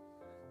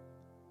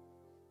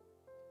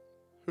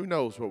 Who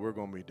knows what we're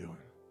going to be doing?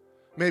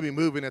 Maybe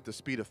moving at the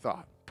speed of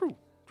thought.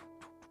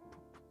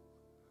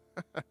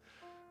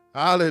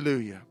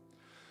 Hallelujah.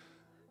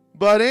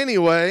 But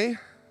anyway,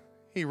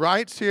 he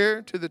writes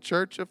here to the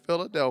church of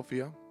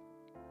Philadelphia,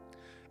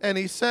 and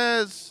he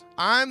says,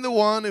 I'm the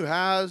one who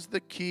has the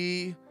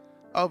key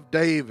of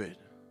David.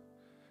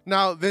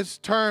 Now, this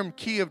term,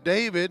 key of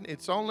David,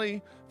 it's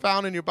only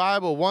found in your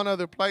Bible one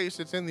other place.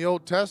 It's in the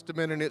Old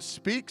Testament, and it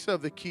speaks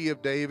of the key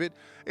of David.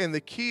 And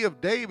the key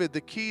of David,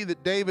 the key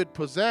that David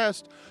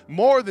possessed,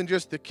 more than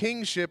just the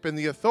kingship and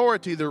the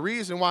authority, the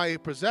reason why he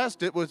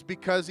possessed it was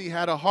because he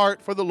had a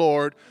heart for the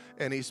Lord,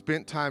 and he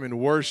spent time in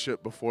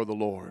worship before the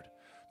Lord.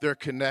 They're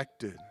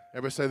connected.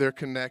 Everybody say they're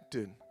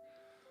connected.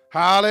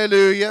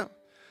 Hallelujah.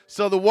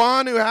 So the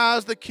one who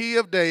has the key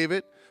of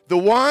David, the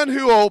one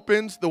who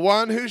opens, the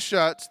one who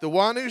shuts, the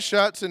one who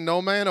shuts and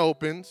no man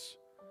opens.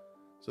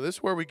 So this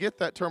is where we get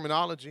that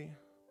terminology.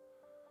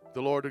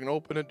 The Lord can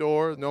open a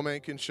door no man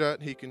can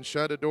shut. He can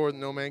shut a door that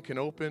no man can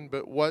open.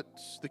 But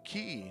what's the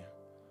key?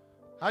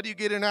 How do you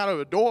get in and out of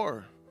a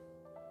door?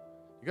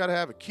 You got to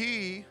have a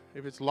key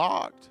if it's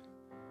locked,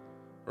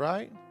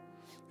 right?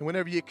 And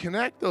whenever you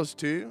connect those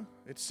two,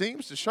 it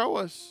seems to show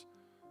us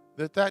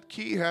that that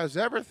key has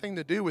everything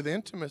to do with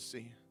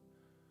intimacy.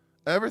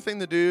 Everything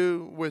to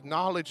do with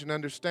knowledge and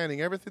understanding.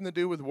 Everything to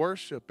do with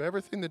worship.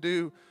 Everything to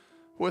do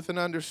with an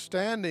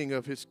understanding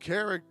of his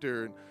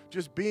character and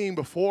just being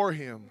before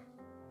him.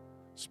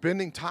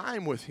 Spending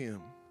time with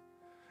him.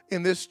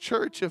 In this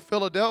church of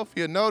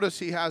Philadelphia, notice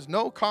he has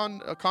no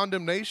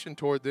condemnation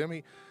toward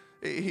them.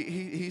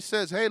 He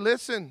says, hey,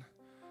 listen,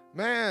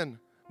 man,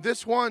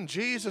 this one,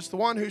 Jesus, the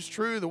one who's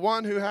true, the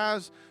one who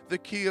has the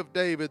key of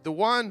David, the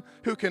one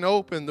who can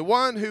open, the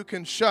one who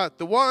can shut,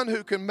 the one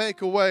who can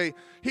make a way.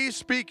 He's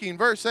speaking,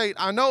 verse 8,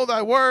 I know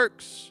thy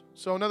works.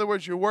 So in other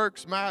words, your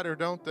works matter,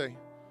 don't they?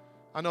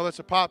 I know that's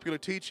a popular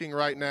teaching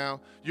right now.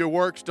 Your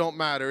works don't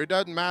matter. It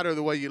doesn't matter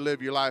the way you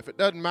live your life. It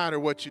doesn't matter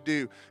what you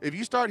do. If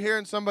you start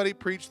hearing somebody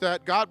preach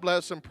that, God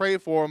bless them, pray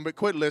for them, but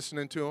quit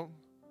listening to them.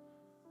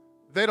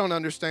 They don't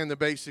understand the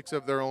basics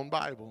of their own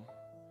Bible.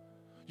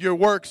 Your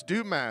works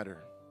do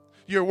matter.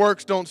 Your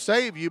works don't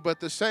save you,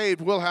 but the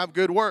saved will have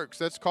good works.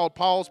 That's called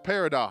Paul's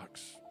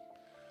paradox.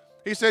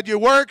 He said your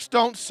works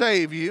don't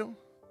save you,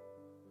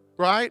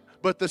 right?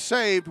 But the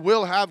saved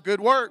will have good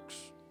works.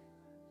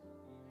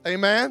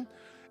 Amen?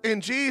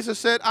 And Jesus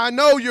said, I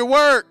know your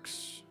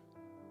works.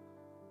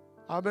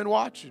 I've been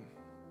watching.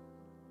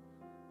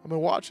 I've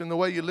been watching the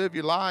way you live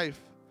your life.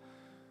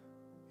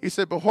 He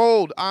said,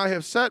 behold, I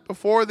have set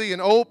before thee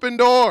an open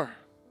door,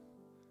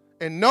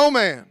 and no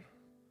man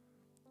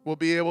will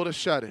be able to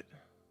shut it.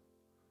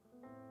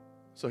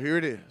 So here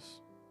it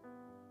is,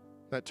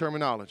 that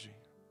terminology.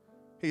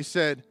 He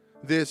said,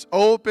 this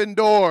open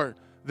door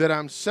that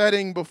I'm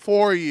setting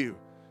before you.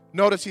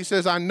 Notice he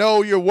says, I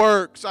know your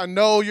works. I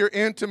know your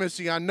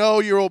intimacy. I know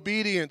your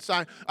obedience.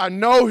 I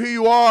know who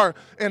you are,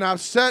 and I've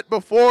set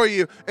before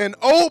you an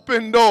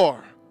open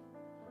door.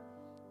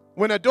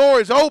 When a door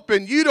is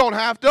open, you don't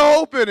have to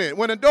open it.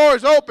 When a door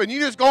is open,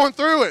 you're just going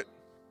through it.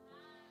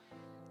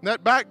 And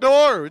that back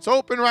door, it's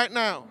open right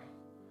now.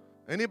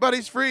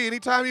 Anybody's free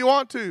anytime you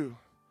want to.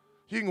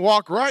 You can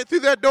walk right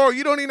through that door.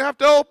 You don't even have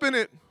to open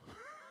it.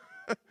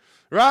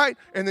 Right?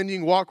 And then you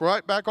can walk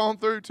right back on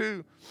through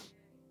too.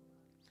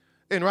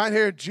 And right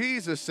here,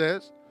 Jesus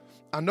says,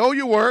 I know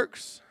your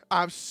works.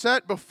 I've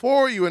set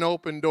before you an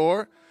open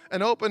door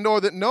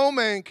that no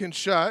man can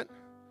shut,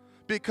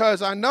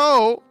 because I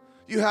know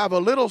you have a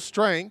little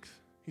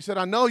strength. He said,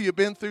 I know you've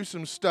been through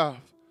some stuff.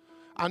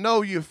 I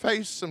know you've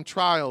faced some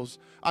trials.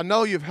 I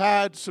know you've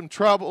had some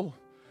trouble.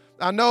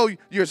 I know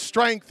your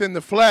strength in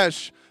the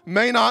flesh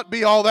may not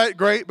be all that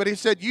great, but he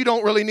said, you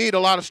don't really need a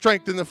lot of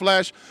strength in the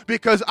flesh,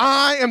 because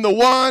I am the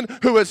one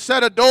who has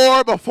set a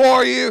door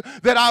before you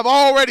that I've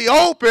already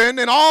opened,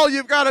 and all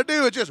you've got to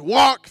do is just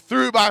walk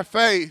through by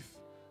faith.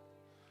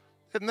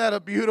 Isn't that a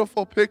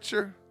beautiful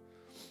picture?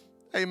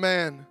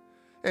 Amen.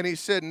 And he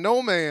said,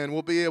 no man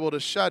will be able to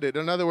shut it.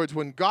 In other words,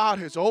 when God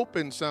has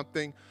opened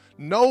something,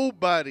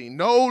 nobody,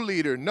 no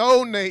leader,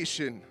 no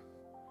nation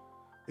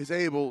is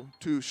able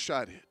to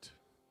shut it.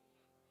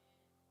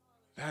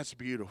 That's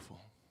beautiful.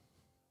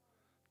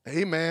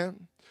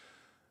 Amen.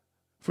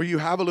 For you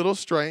have a little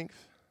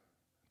strength,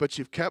 but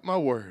you've kept my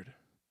word,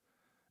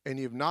 and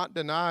you've not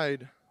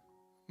denied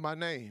my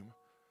name.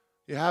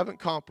 You haven't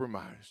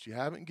compromised. You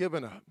haven't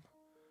given up.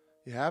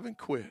 You haven't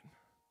quit.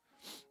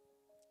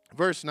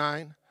 Verse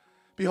 9,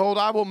 behold,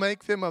 I will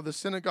make them of the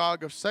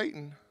synagogue of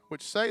Satan,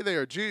 which say they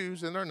are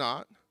Jews, and they're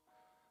not,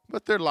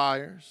 but they're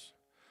liars.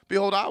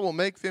 Behold, I will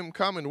make them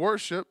come and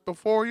worship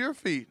before your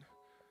feet,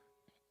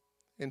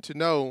 and to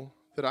know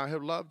that I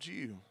have loved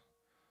you.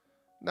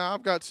 Now,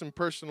 I've got some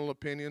personal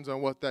opinions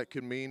on what that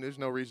could mean. There's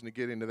no reason to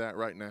get into that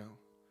right now.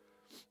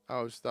 I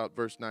always thought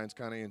verse 9 is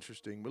kind of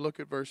interesting. But look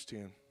at verse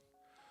 10.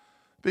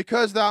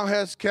 Because thou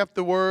hast kept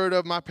the word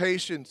of my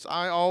patience,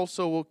 I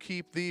also will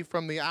keep thee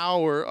from the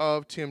hour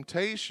of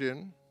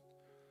temptation.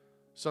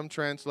 Some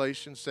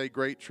translations say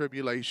great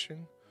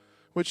tribulation,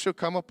 which shall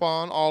come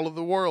upon all of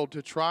the world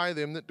to try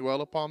them that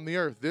dwell upon the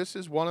earth. This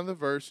is one of the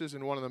verses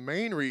and one of the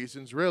main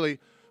reasons, really,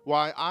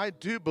 why I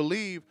do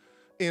believe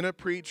in a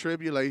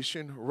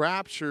pre-tribulation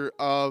rapture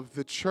of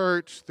the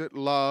church that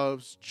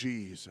loves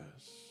Jesus.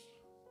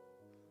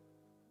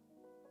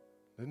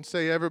 Didn't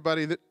say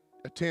everybody that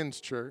attends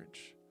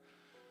church.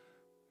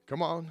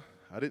 Come on.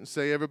 I didn't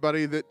say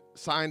everybody that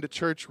signed a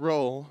church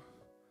roll.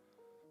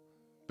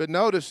 But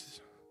notice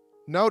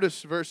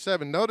verse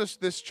 7. Notice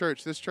this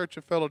church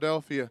of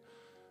Philadelphia,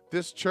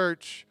 this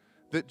church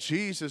that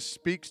Jesus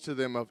speaks to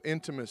them of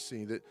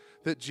intimacy,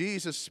 that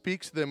Jesus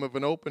speaks to them of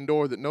an open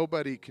door that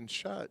nobody can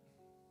shut.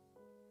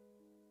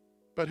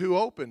 But who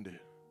opened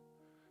it?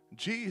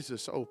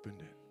 Jesus opened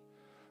it.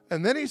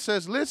 And then he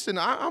says, listen,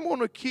 I'm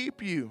going to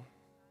keep you.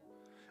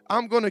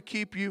 I'm going to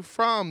keep you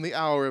from the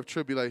hour of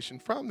tribulation,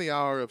 from the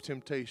hour of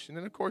temptation.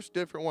 And, of course,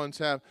 different ones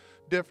have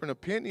different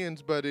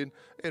opinions. But in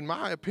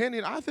my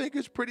opinion, I think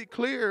it's pretty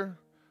clear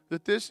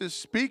that this is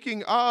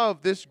speaking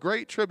of this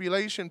great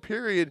tribulation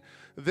period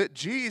that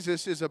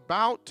Jesus is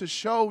about to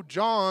show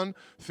John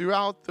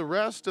throughout the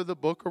rest of the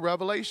book of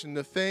Revelation,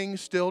 the things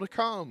still to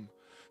come.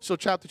 So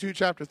chapter 2,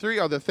 chapter 3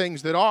 are the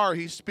things that are.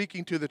 He's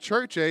speaking to the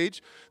church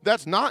age.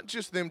 That's not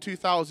just them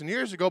 2,000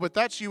 years ago, but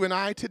that's you and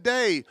I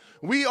today.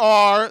 We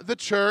are the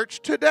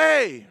church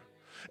today.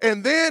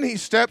 And then he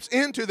steps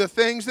into the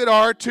things that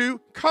are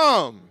to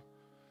come,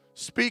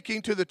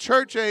 speaking to the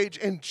church age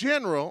in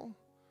general.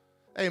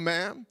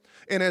 Amen.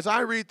 And as I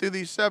read through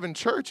these 7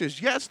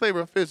 churches, yes, they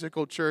were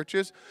physical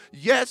churches.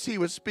 Yes, he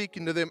was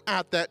speaking to them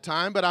at that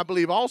time, but I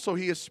believe also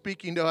he is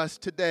speaking to us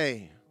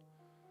today.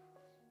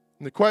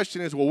 And the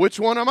question is, well, which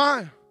one am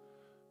I?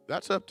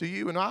 That's up to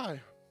you and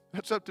I.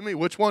 That's up to me.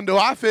 Which one do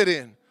I fit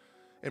in?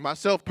 And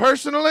myself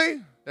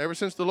personally, ever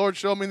since the Lord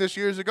showed me this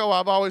years ago,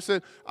 I've always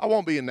said, I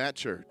won't be in that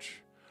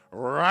church.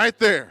 Right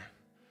there.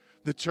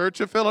 The church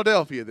of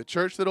Philadelphia, the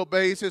church that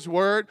obeys his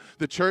word,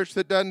 the church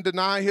that doesn't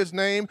deny his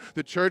name,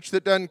 the church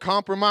that doesn't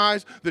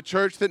compromise, the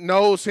church that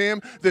knows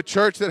him, the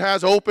church that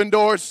has open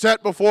doors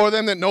set before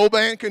them that no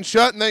man can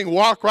shut and they can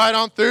walk right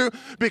on through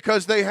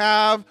because they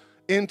have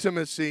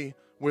intimacy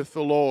with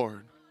the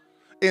Lord.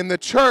 In the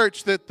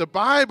church that the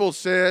Bible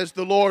says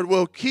the Lord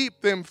will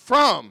keep them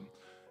from.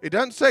 It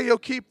doesn't say he'll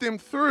keep them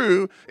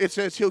through. It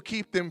says he'll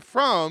keep them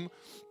from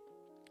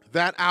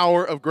that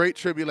hour of great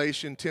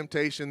tribulation,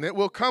 temptation that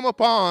will come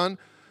upon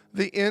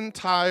the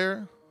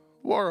entire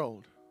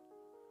world.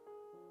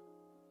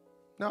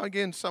 Now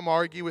again, some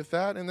argue with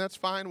that, and that's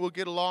fine. We'll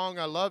get along.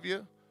 I love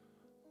you.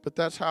 But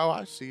that's how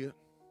I see it.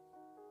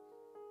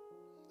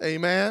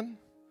 Amen.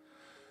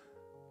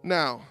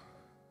 Now,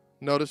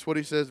 notice what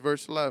he says,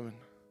 verse 11.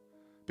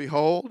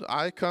 Behold,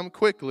 I come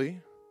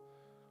quickly.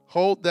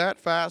 Hold that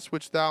fast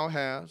which thou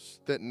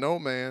hast, that no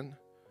man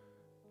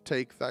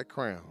take thy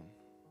crown.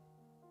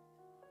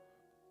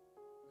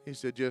 He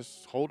said,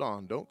 just hold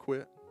on. Don't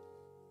quit.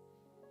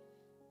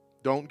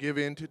 Don't give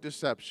in to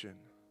deception.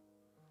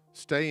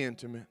 Stay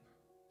intimate.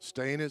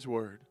 Stay in his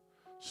word.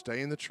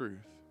 Stay in the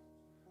truth.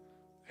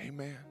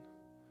 Amen.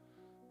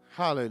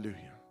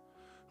 Hallelujah.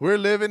 We're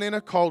living in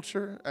a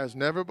culture as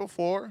never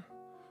before.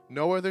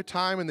 No other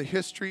time in the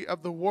history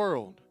of the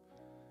world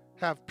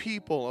have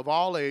people of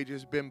all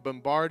ages been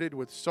bombarded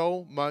with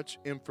so much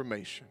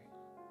information.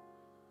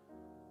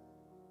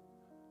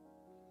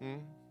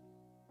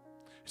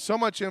 So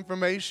much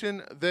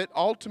information that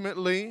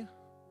ultimately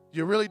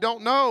you really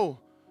don't know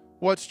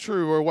what's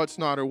true or what's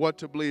not, or what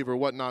to believe or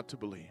what not to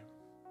believe.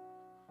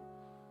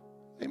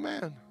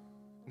 Amen.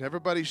 And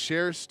everybody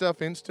shares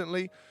stuff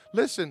instantly.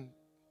 Listen,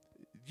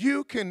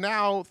 you can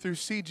now, through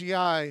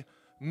CGI,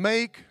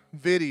 make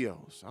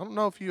videos. I don't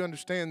know if you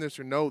understand this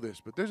or know this,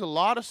 but there's a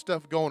lot of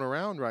stuff going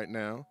around right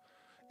now,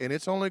 and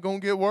it's only going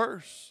to get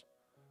worse,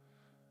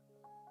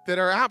 that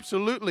are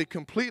absolutely,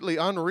 completely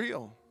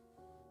unreal.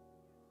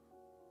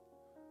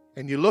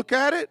 And you look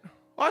at it,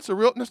 oh,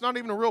 that's not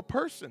even a real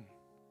person.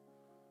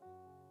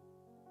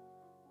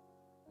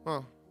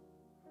 Huh.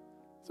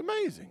 It's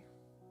amazing.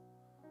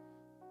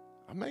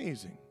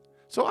 Amazing.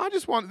 So I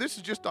just want, this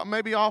is just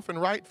maybe off in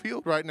right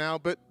field right now,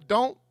 but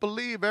don't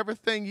believe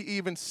everything you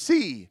even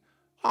see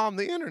on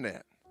the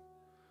internet.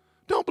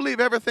 Don't believe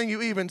everything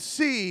you even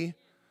see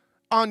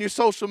on your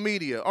social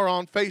media or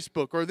on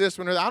Facebook or this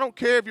one or that. I don't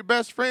care if your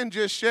best friend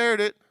just shared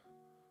it.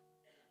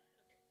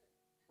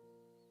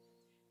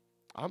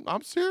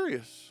 I'm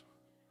serious.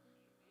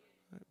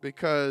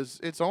 Because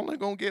it's only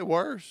going to get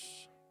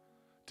worse.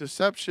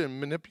 Deception,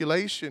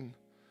 manipulation.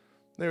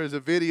 There was a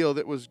video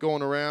that was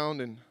going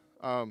around, and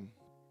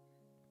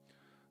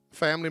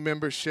family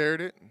members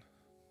shared it.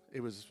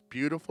 It was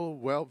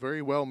beautiful,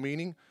 very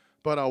well-meaning.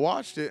 But I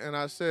watched it, and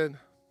I said,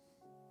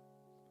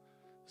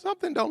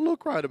 something don't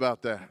look right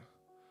about that.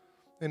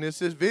 And it's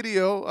this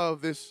video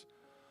of this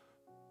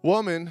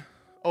woman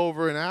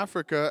over in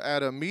Africa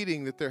at a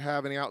meeting that they're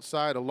having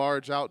outside, a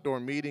large outdoor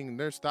meeting, and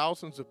there's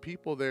thousands of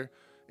people there,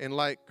 and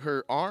like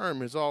her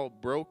arm is all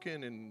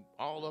broken and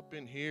all up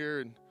in here,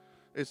 and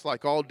it's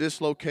like all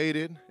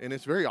dislocated, and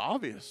it's very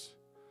obvious.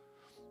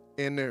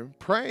 And they're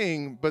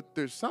praying, but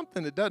there's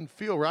something that doesn't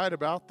feel right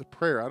about the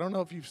prayer. I don't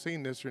know if you've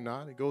seen this or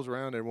not. It goes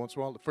around every once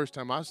in a while. The first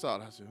time I saw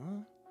it, I said,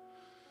 huh?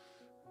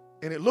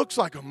 And it looks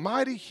like a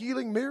mighty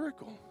healing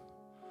miracle.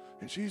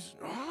 And she's,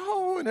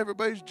 oh, and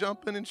everybody's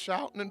jumping and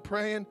shouting and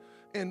praying.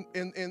 And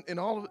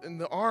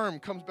the arm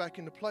comes back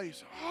into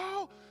place.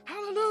 Oh,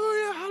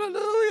 hallelujah,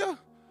 hallelujah.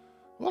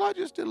 Well, I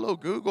just did a little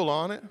Google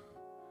on it,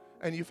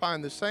 and you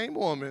find the same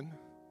woman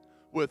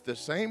with the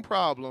same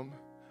problem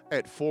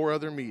at 4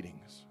 other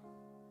meetings.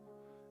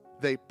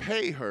 They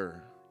pay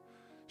her.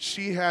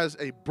 She has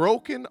a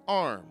broken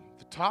arm.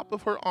 The top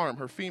of her arm,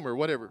 her femur,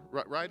 whatever,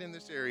 right in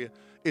this area,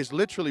 is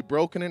literally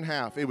broken in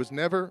half. It was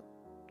never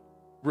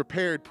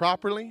repaired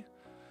properly.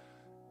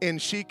 And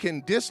she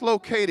can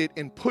dislocate it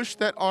and push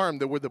that arm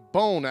where the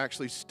bone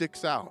actually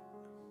sticks out.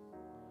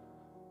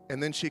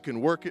 And then she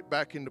can work it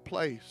back into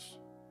place.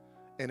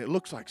 And it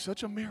looks like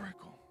such a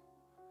miracle.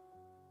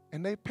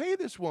 And they pay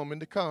this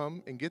woman to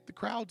come and get the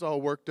crowds all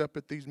worked up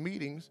at these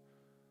meetings.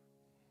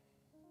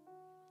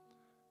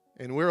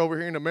 And we're over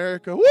here in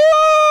America, woo,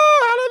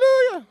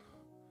 hallelujah.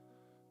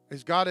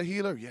 Is God a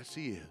healer? Yes,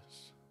 he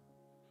is.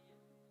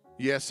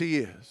 Yes, he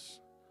is.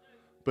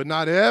 But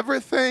not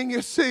everything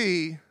you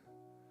see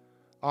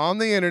on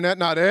the internet,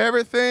 not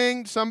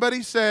everything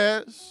somebody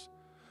says,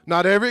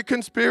 not every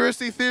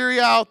conspiracy theory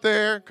out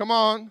there, come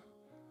on,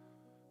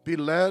 be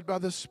led by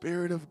the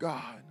Spirit of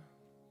God.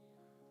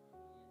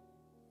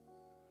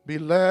 Be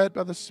led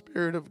by the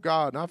Spirit of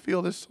God. And I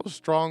feel this so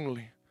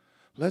strongly.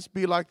 Let's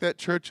be like that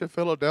church of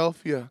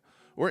Philadelphia.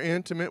 We're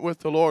intimate with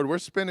the Lord. We're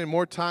spending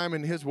more time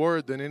in His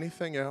Word than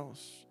anything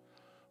else.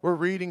 We're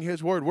reading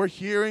His Word. We're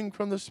hearing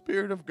from the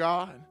Spirit of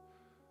God.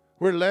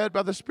 We're led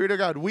by the Spirit of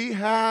God. We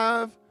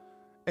have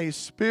a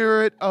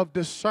spirit of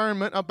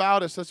discernment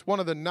about us. That's one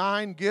of the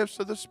 9 gifts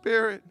of the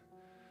Spirit.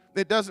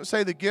 It doesn't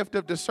say the gift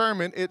of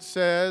discernment. It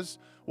says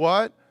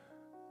what?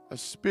 The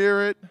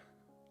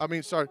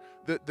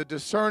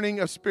discerning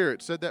of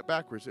spirits. Said that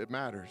backwards. It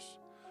matters.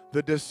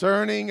 The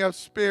discerning of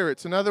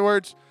spirits. In other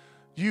words,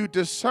 you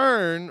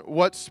discern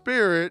what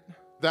spirit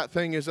that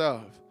thing is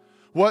of.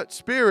 What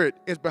spirit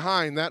is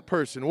behind that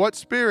person. What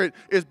spirit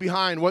is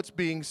behind what's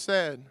being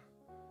said.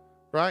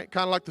 Right?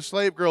 Kind of like the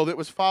slave girl that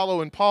was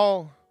following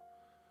Paul.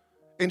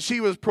 And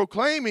she was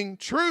proclaiming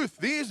truth.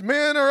 These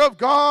men are of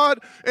God,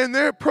 and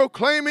they're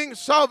proclaiming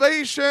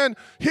salvation.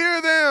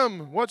 Hear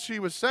them. What she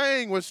was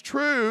saying was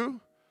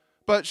true,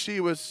 but she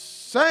was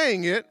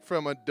saying it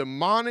from a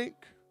demonic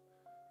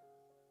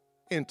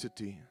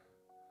entity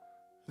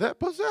that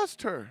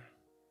possessed her.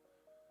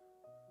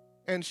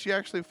 And she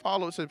actually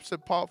followed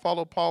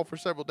Paul for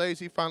several days.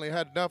 He finally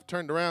had enough,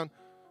 turned around,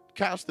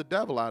 cast the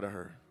devil out of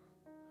her.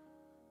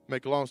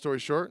 Make a long story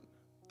short,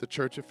 the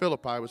church of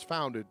Philippi was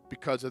founded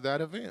because of that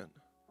event.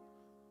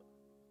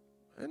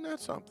 Isn't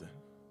that something?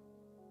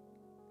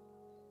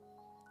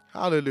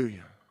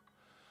 Hallelujah.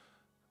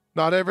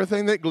 Not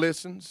everything that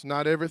glistens,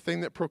 not everything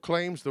that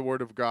proclaims the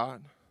word of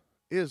God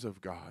is of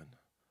God.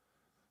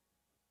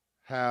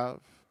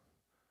 Have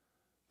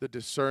the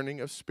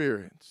discerning of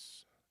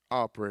spirits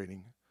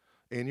operating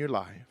in your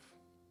life.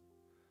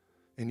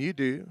 And you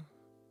do,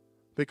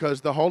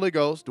 because the Holy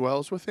Ghost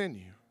dwells within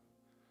you.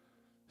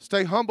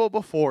 Stay humble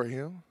before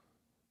Him.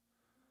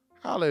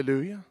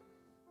 Hallelujah.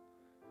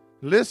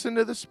 Listen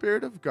to the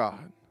Spirit of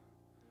God,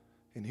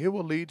 and He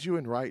will lead you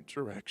in right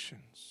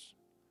directions.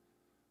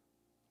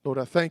 Lord,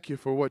 I thank you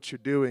for what you're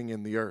doing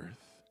in the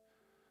earth.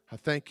 I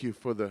thank you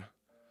for the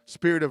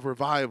spirit of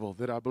revival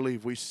that I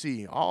believe we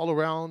see all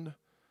around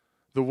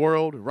the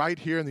world, right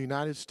here in the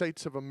United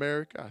States of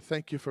America. I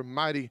thank you for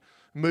mighty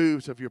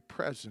moves of your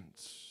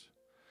presence.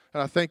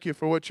 And I thank you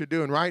for what you're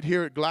doing right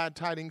here at Glad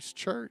Tidings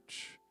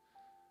Church.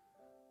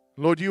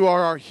 Lord, you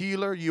are our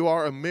healer. You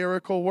are a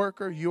miracle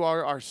worker. You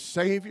are our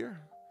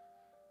Savior.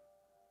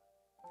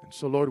 And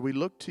so, Lord, we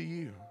look to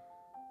you.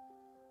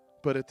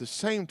 But at the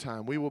same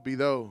time, we will be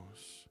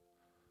those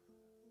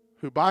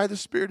who, by the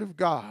Spirit of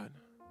God,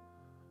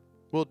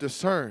 will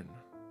discern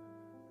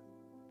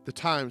the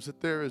times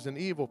that there is an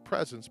evil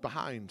presence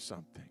behind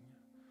something.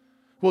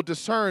 will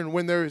discern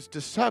when there is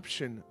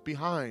deception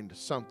behind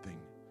something.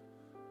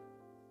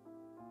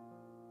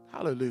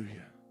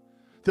 Hallelujah.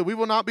 That we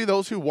will not be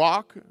those who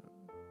walk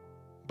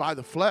by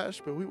the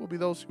flesh, but we will be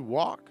those who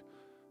walk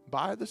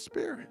by the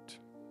Spirit.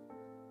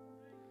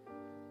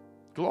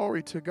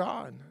 Glory to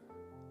God.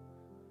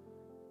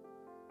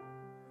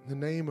 In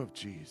the name of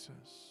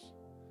Jesus.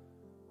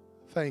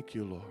 Thank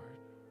you, Lord.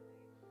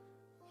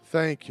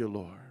 Thank you,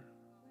 Lord.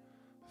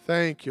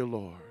 Thank you,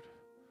 Lord.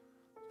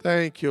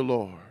 Thank you,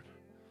 Lord.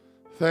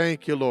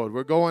 Thank you, Lord.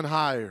 We're going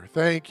higher.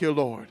 Thank you,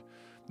 Lord.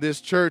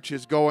 This church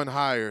is going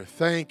higher.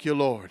 Thank you,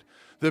 Lord.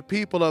 The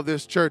people of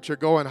this church are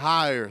going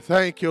higher.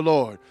 Thank you,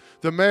 Lord.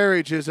 The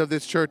marriages of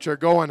this church are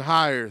going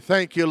higher.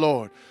 Thank you,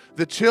 Lord.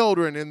 The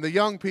children and the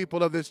young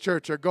people of this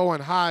church are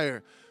going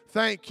higher.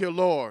 Thank you,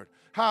 Lord.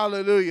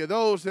 Hallelujah.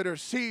 Those that are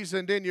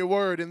seasoned in your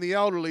word and the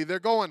elderly, they're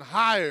going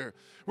higher.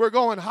 We're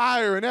going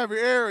higher in every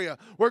area.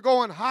 We're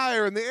going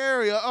higher in the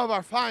area of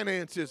our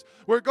finances.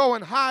 We're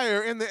going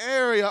higher in the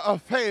area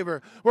of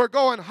favor. We're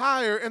going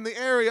higher in the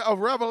area of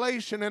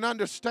revelation and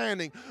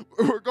understanding.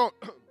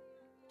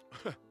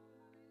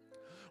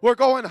 We're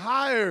going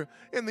higher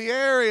in the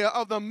area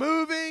of the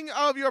moving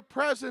of your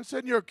presence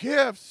and your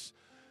gifts.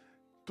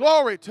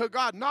 Glory to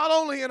God. Not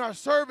only in our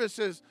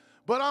services,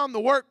 but on the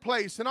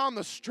workplace and on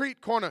the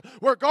street corner.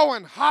 We're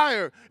going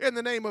higher in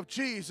the name of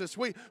Jesus.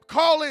 We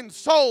call in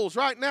souls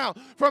right now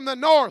from the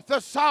north, the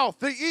south,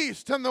 the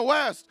east, and the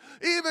west,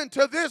 even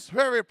to this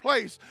very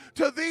place,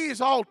 to these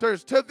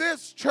altars, to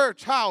this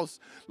church house.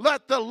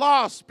 Let the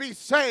lost be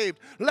saved.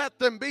 Let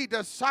them be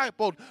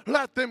discipled.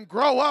 Let them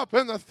grow up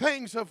in the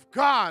things of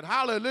God.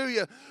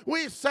 Hallelujah.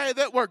 We say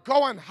that we're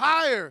going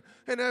higher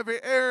in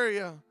every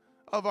area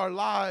of our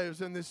lives,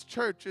 and this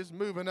church is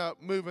moving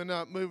up, moving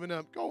up, moving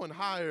up, going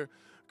higher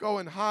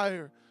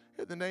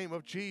in the name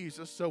of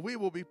Jesus. So we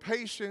will be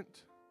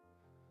patient.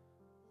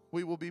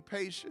 We will be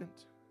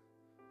patient.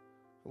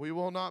 We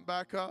will not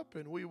back up,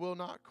 and we will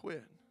not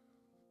quit.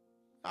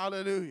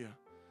 Hallelujah.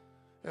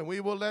 And we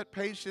will let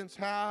patience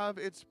have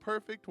its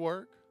perfect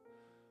work.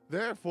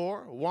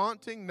 Therefore,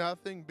 wanting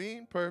nothing,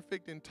 being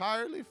perfect,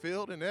 entirely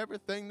filled in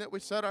everything that we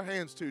set our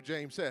hands to,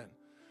 James said.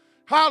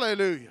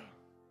 Hallelujah.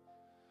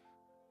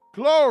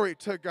 Glory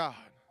to God.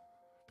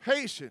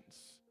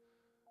 Patience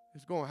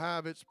is going to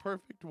have its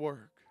perfect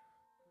work.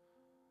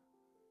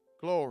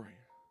 Glory.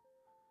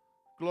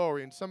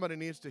 Glory. And somebody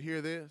needs to hear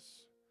this.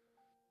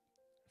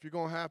 If you're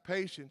going to have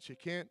patience, you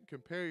can't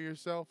compare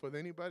yourself with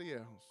anybody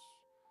else.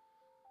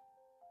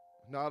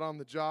 Not on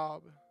the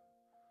job,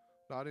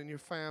 not in your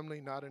family,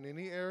 not in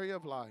any area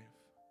of life.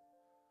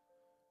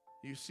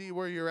 You see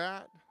where you're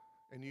at,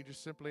 and you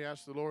just simply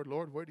ask the Lord,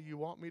 Lord, where do you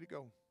want me to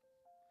go?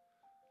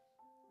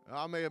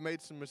 I may have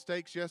made some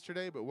mistakes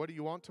yesterday, but what do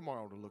you want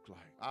tomorrow to look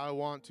like? I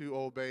want to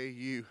obey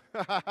you.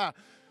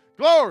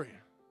 Glory.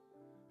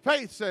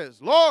 Faith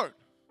says, Lord,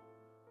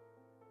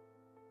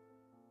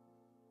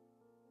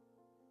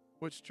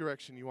 which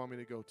direction you want me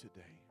to go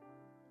today?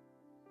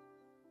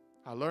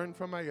 I learned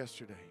from my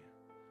yesterday,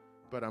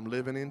 but I'm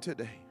living in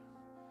today.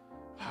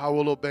 I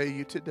will obey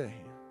you today.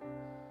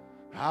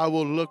 I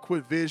will look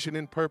with vision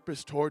and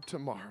purpose toward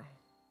tomorrow.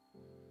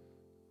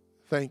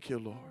 Thank you,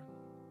 Lord.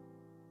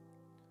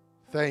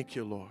 Thank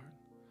you, Lord.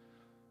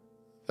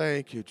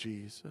 Thank you,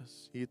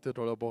 Jesus.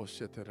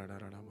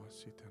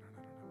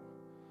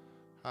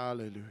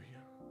 Hallelujah.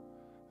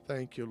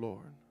 Thank you,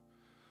 Lord.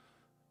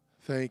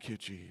 Thank you,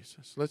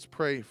 Jesus. Let's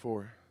pray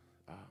for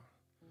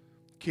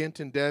Kent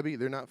and Debbie.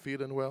 They're not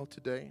feeling well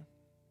today,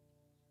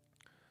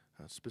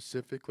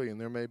 specifically, and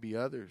there may be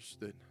others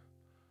that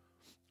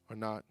are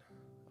not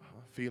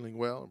feeling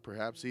well, and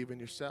perhaps even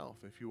yourself.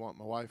 If you want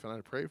my wife and I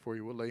to pray for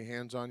you, we'll lay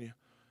hands on you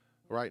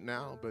right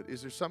now. But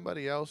is there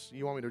somebody else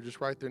you want me to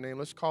just write their name?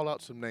 Let's call out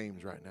some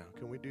names right now.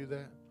 Can we do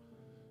that?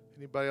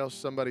 Anybody else,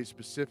 somebody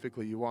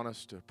specifically you want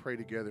us to pray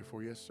together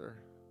for? Yes, sir.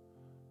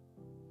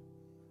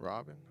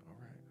 Robin? All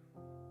right.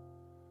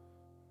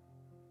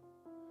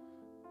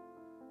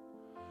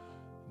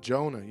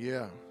 Jonah,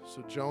 yeah.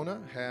 So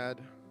Jonah had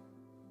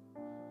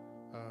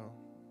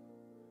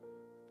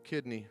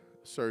kidney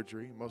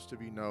surgery. Most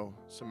of you know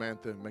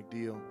Samantha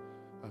McDeal.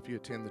 If you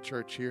attend the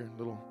church here,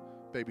 little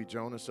baby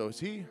Jonah. So is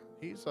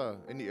he's a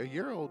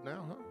year old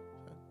now, huh?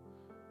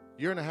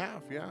 Year and a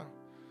half, yeah.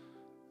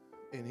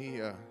 And he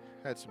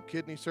had some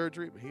kidney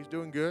surgery, but he's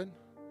doing good.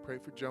 Pray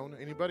for Jonah.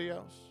 Anybody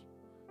else?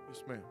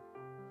 Yes, ma'am.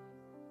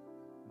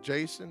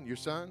 Jason, your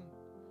son?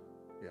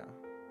 Yeah.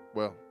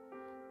 Well,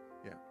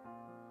 yeah.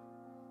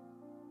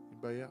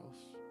 Anybody else?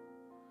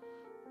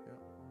 Yeah.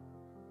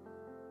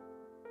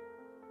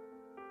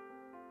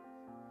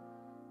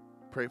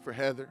 Pray for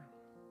Heather.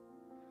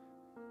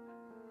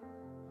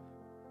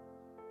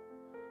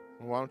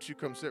 Why don't you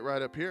come sit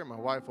right up here? My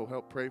wife will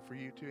help pray for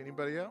you too.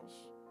 Anybody else?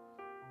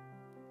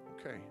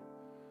 Okay.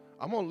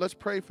 Let's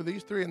pray for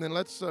these three, and then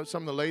let's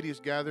some of the ladies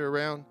gather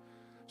around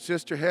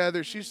Sister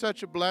Heather. She's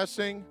such a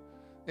blessing,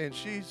 and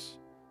she's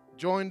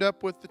joined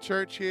up with the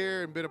church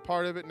here and been a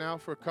part of it now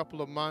for a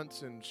couple of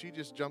months, and she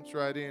just jumps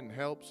right in and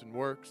helps and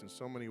works in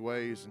so many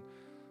ways, and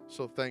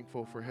so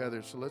thankful for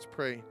Heather. So let's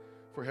pray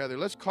for Heather.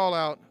 Let's call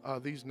out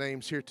these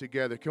names here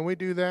together. Can we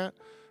do that?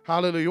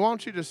 Hallelujah. Why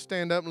don't you just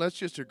stand up and let's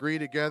just agree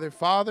together.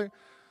 Father,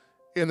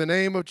 in the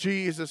name of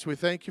Jesus, we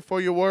thank you for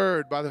your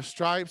word. By the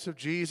stripes of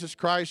Jesus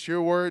Christ,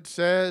 your word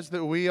says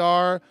that we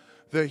are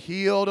the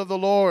healed of the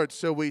Lord.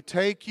 So we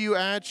take you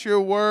at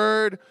your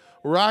word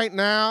right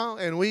now,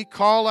 and we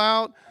call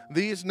out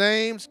these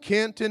names,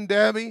 Kent and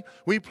Debbie.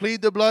 We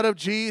plead the blood of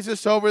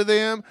Jesus over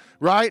them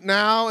right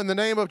now. In the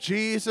name of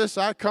Jesus,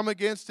 I come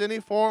against any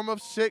form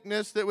of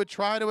sickness that would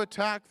try to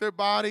attack their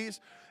bodies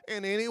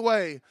in any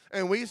way.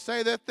 And we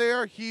say that they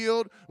are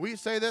healed. We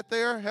say that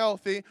they are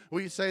healthy.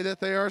 We say that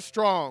they are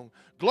strong.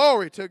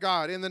 Glory to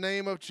God in the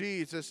name of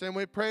Jesus. And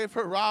we pray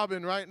for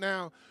Robin right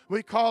now.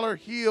 We call her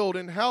healed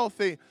and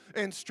healthy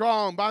and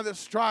strong by the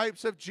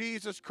stripes of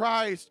Jesus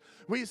Christ.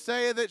 We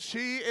say that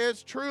she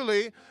is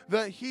truly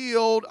the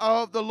healed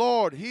of the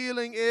Lord.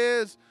 Healing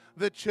is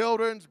the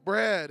children's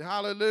bread.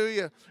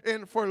 Hallelujah.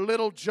 And for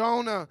little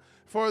Jonah,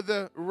 for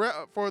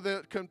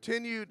the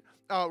continued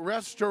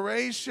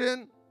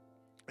restoration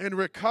and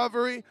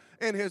recovery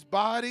in his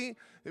body.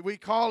 We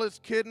call his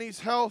kidneys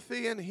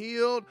healthy and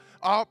healed,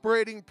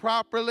 operating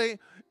properly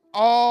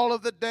all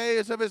of the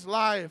days of his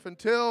life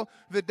until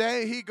the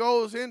day he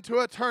goes into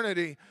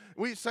eternity.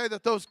 We say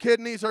that those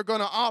kidneys are going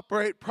to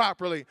operate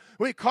properly.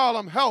 We call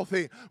them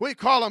healthy. We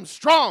call them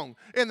strong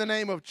in the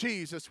name of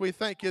Jesus. We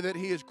thank you that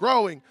he is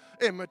growing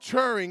and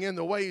maturing in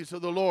the ways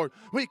of the Lord.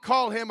 We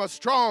call him a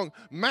strong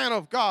man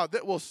of God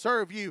that will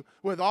serve you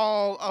with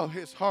all of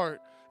his heart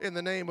in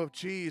the name of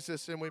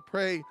Jesus. And we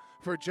pray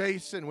for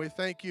Jason. We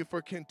thank you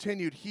for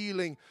continued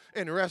healing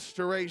and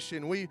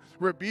restoration. We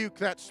rebuke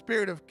that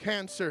spirit of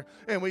cancer,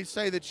 and we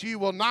say that you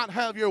will not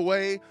have your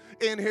way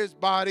in his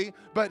body,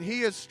 but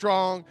he is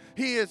strong,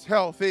 he is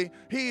healthy,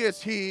 he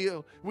is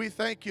healed. We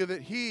thank you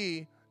that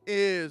he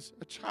is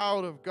a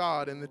child of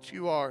God and that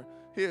you are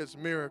his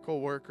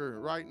miracle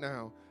worker right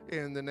now.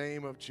 In the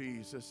name of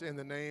Jesus, in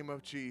the name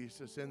of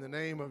Jesus, in the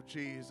name of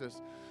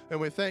Jesus. And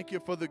we thank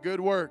you for the good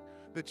work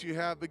that you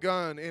have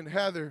begun in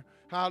Heather.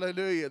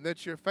 Hallelujah.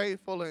 That you're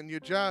faithful and you're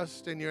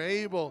just and you're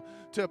able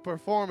to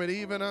perform it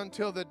even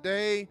until the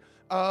day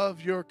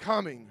of your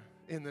coming.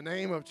 In the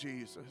name of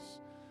Jesus.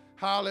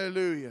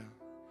 Hallelujah.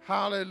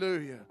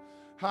 Hallelujah.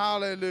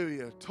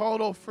 Hallelujah.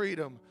 Total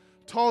freedom,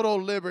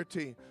 total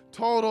liberty,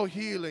 total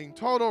healing,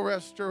 total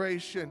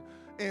restoration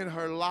in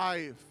her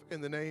life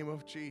in the name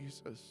of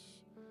Jesus.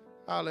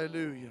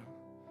 Hallelujah.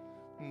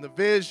 And the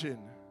vision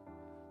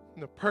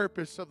and the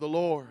purpose of the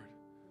Lord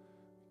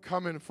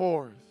coming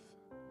forth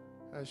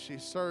as she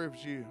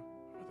serves you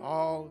with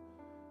all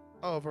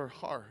of her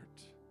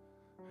heart.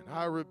 And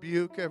I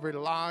rebuke every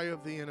lie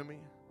of the enemy.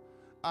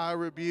 I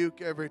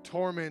rebuke every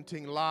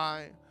tormenting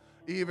lie,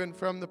 even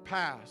from the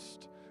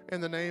past,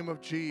 in the name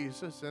of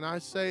Jesus. And I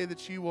say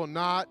that you will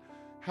not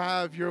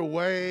have your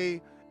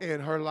way in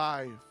her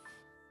life.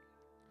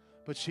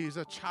 But she's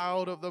a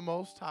child of the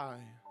Most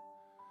High.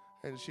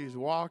 And she's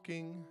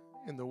walking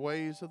in the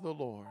ways of the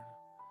Lord.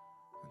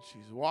 And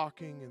she's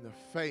walking in the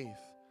faith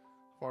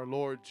of our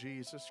Lord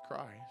Jesus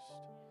Christ.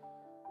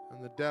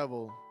 And the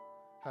devil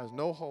has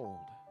no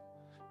hold.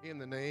 In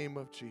the name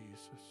of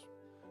Jesus.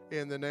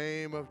 In the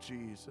name of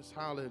Jesus.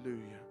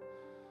 Hallelujah.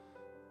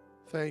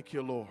 Thank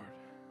you, Lord.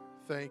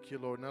 Thank you,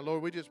 Lord. Now,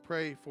 Lord, we just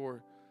pray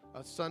for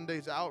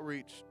Sunday's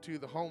outreach to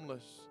the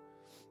homeless.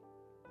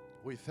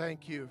 We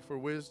thank you for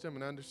wisdom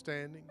and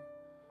understanding.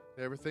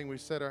 Everything we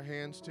set our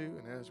hands to,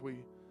 and as we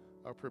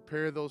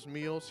prepare those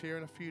meals here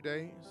in a few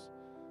days,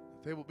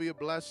 they will be a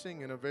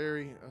blessing in a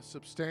very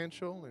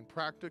substantial and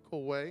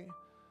practical way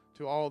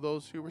to all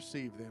those who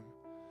receive them.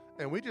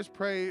 And we just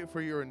pray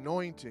for your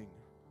anointing,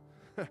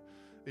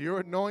 your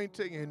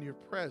anointing and your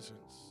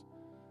presence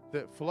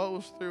that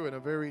flows through in a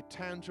very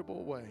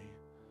tangible way,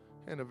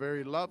 in a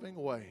very loving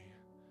way,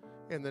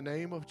 in the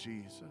name of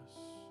Jesus.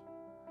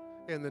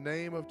 In the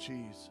name of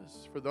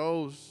Jesus. For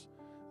those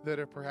that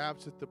are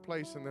perhaps at the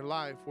place in their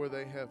life where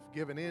they have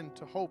given in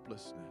to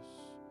hopelessness,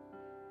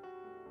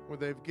 where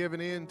they've given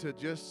in to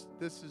just,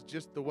 this is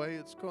just the way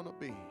it's going to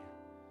be.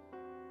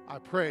 I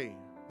pray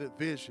that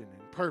vision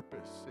and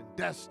purpose and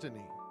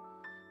destiny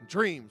and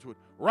dreams would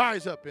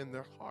rise up in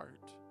their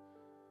heart.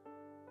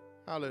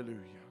 Hallelujah.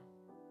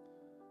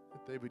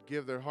 That they would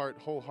give their heart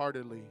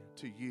wholeheartedly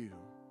to you,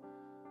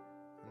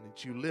 and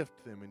that you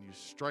lift them and you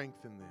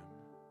strengthen them.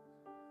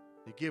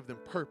 You give them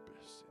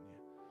purpose and you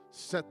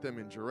set them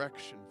in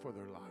direction for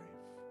their life.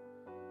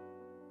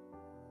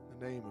 In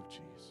the name of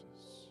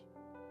Jesus,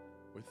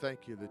 we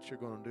thank you that you're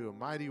going to do a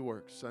mighty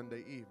work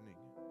Sunday evening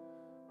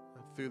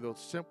through those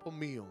simple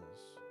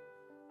meals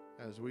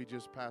as we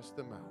just pass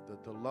them out,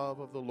 that the love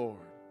of the Lord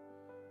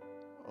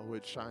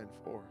would shine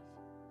forth.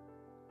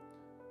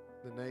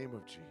 In the name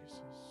of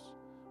Jesus.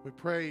 We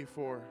pray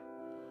for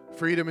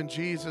Freedom in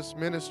Jesus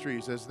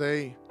Ministries as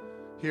they,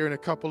 here in a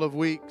couple of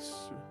weeks,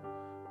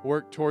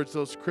 work towards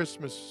those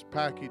Christmas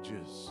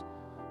packages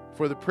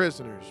for the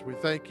prisoners. We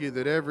thank you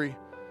that every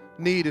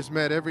need is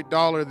met. Every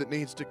dollar that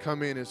needs to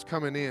come in is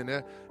coming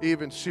in,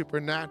 even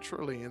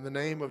supernaturally, in the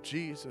name of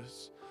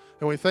Jesus.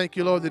 And we thank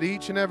you, Lord, that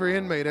each and every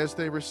inmate, as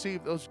they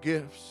receive those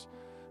gifts,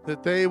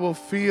 that they will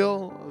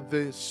feel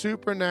the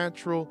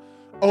supernatural,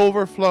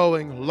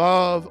 overflowing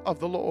love of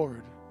the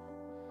Lord.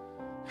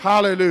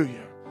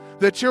 Hallelujah.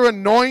 That your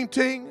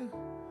anointing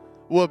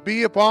will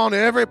be upon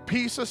every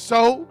piece of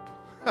soap.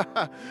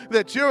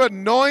 That your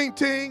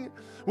anointing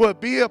will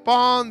be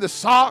upon the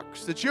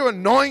socks. That your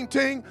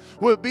anointing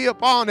will be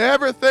upon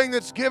everything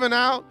that's given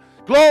out.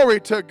 Glory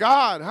to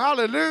God.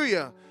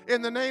 Hallelujah.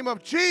 In the name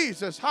of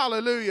Jesus.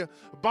 Hallelujah.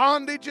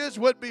 Bondages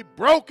would be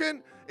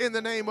broken in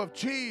the name of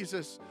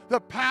Jesus. The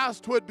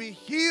past would be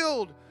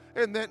healed,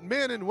 and that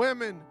men and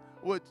women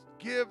would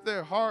give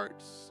their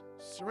hearts,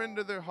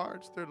 surrender their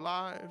hearts, their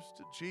lives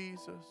to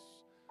Jesus.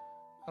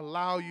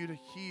 Allow you to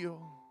heal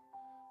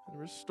and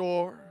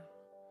restore.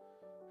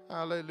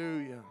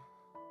 Hallelujah.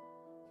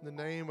 In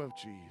the name of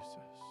Jesus.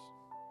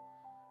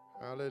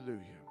 Hallelujah.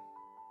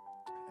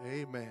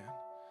 Amen.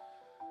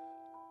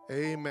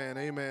 Amen.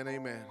 Amen.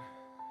 Amen.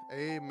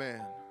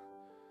 Amen.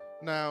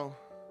 Now,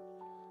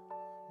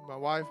 my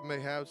wife may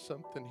have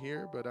something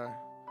here, but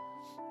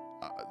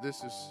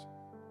this is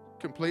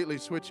completely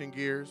switching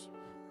gears.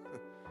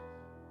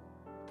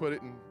 Put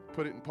it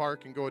in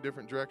park and go a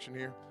different direction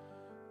here.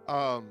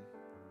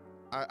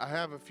 I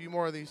have a few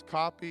more of these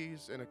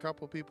copies, and a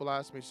couple of people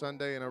asked me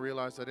Sunday, and I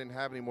realized I didn't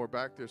have any more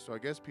back there, so I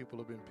guess people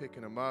have been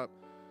picking them up.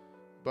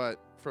 But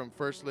from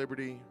First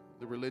Liberty,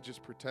 the religious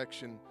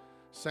protection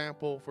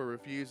sample for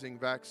refusing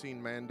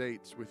vaccine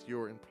mandates with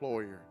your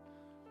employer.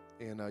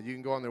 And you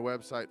can go on their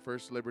website,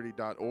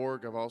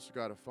 firstliberty.org. I've also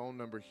got a phone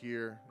number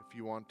here if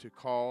you want to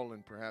call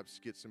and perhaps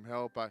get some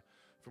help.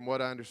 From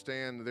what I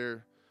understand,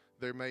 there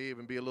may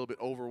even be a little bit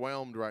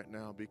overwhelmed right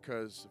now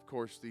because, of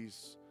course,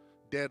 these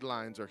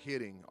deadlines are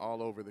hitting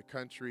all over the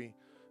country.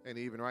 And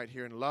even right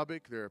here in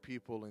Lubbock, there are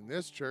people in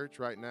this church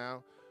right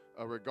now,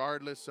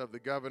 regardless of the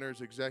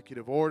governor's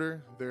executive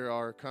order, there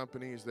are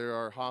companies, there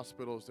are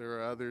hospitals, there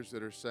are others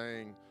that are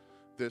saying,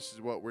 this is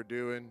what we're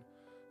doing.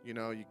 You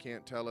know, you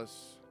can't tell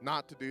us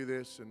not to do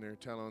this, and they're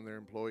telling their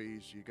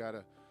employees, you got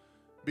to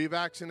be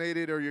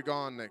vaccinated or you're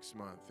gone next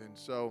month. And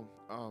so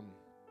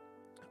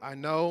I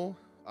know,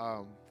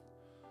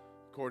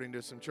 according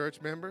to some church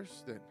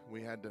members, that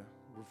we're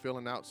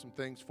filling out some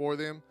things for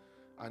them.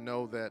 I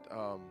know that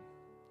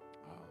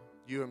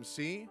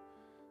UMC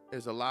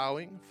is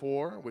allowing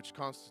for, which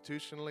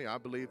constitutionally I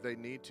believe they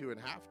need to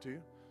and have to,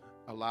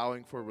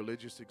 allowing for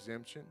religious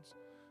exemptions.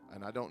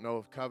 And I don't know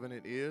if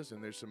Covenant is,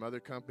 and there's some other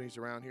companies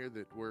around here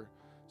that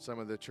some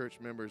of the church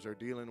members are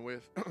dealing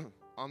with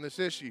on this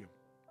issue.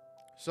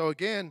 So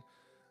again,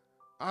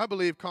 I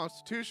believe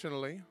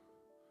constitutionally,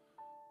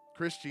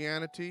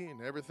 Christianity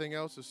and everything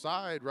else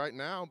aside right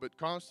now, but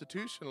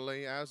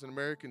constitutionally, as an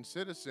American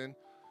citizen,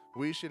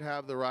 we should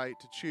have the right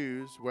to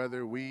choose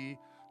whether we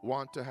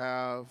want to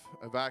have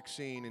a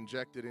vaccine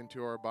injected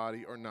into our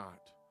body or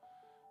not.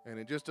 And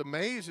it just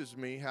amazes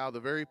me how the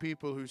very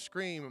people who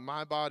scream,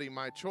 my body,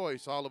 my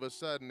choice, all of a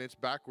sudden it's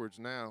backwards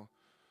now.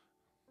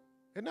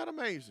 Isn't that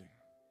amazing?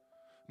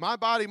 My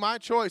body, my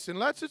choice.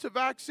 Unless it's a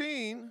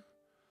vaccine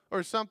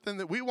or something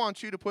that we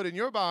want you to put in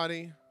your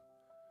body,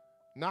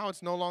 now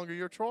it's no longer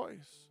your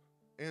choice.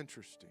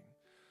 Interesting.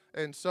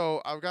 And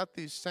so I've got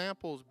these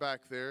samples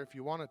back there if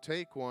you want to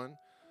take one.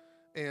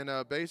 And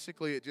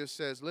basically it just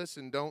says,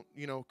 listen, don't,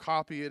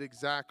 copy it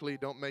exactly.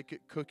 Don't make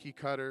it cookie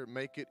cutter.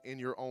 Make it in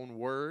your own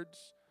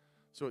words.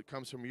 So it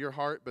comes from your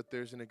heart, but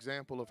there's an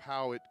example of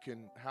how it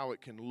can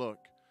look,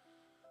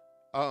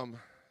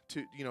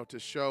 to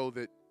show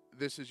that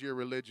this is your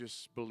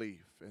religious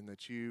belief and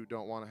that you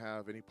don't want to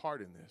have any part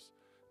in this.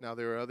 Now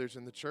there are others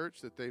in the church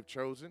that they've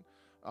chosen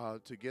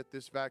to get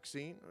this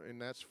vaccine,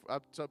 and that's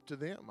up to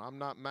them. I'm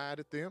not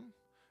mad at them.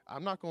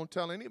 I'm not going to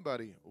tell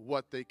anybody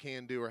what they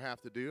can do or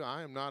have to do.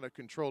 I am not a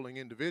controlling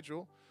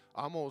individual.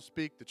 I'm going to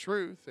speak the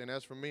truth, and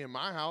as for me and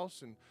my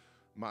house and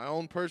my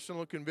own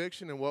personal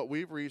conviction and what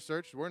we've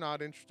researched, we're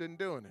not interested in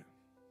doing it.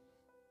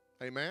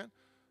 Amen?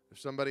 If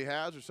somebody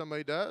has or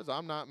somebody does,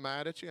 I'm not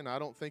mad at you, and I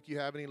don't think you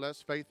have any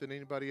less faith than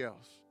anybody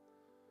else.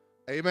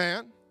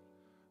 Amen?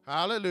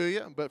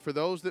 Hallelujah. But for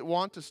those that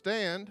want to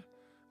stand,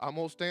 I'm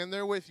going to stand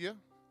there with you.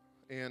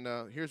 And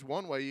here's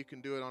one way you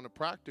can do it on a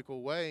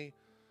practical way,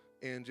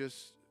 and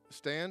just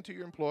stand to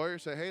your employer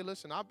and say, hey,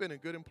 listen, I've been a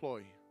good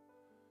employee,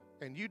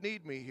 and you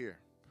need me here.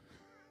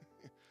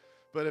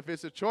 But if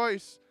it's a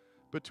choice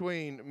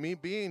between me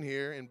being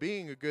here and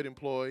being a good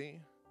employee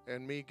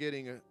and me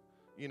getting a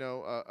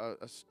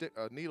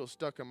needle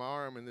stuck in my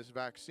arm in this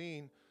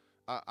vaccine,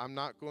 I'm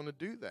not going to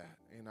do that.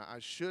 And I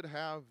should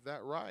have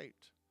that right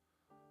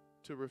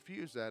to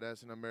refuse that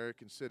as an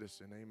American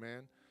citizen.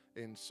 Amen.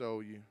 And so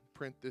you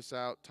print this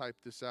out, type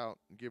this out,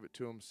 and give it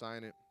to them,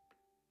 sign it,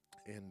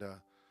 and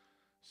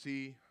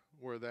see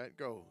where that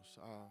goes.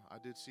 I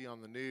did see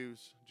on the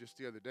news just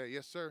the other day.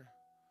 Yes, sir.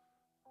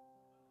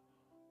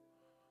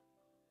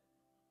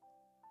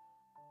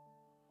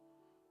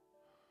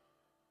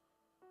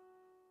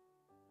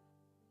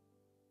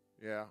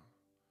 Yeah.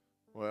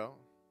 Well,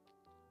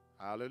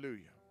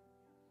 hallelujah.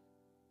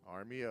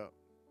 Army up.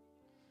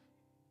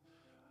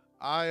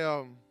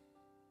 I've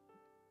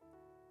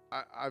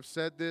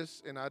said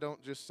this, and I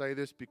don't just say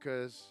this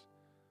because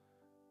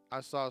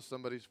I saw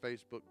somebody's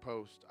Facebook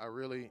post. I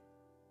really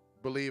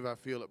believe I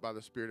feel it by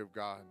the Spirit of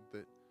God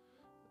that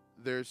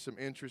there's some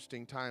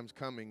interesting times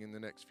coming in the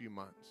next few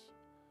months.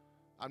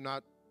 I'm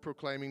not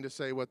proclaiming to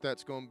say what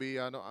that's going to be.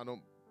 I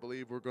don't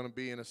believe we're going to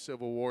be in a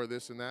civil war,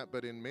 this and that,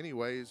 but in many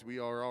ways we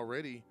are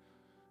already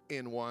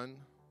in one.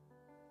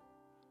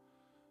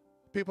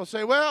 People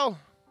say, well,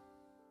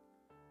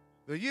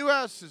 the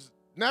U.S. has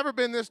never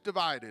been this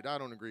divided. I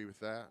don't agree with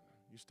that.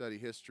 You study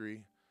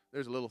history.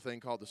 There's a little thing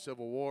called the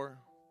Civil War.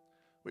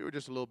 We were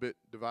just a little bit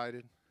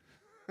divided.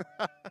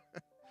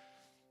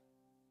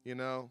 You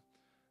know,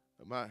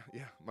 my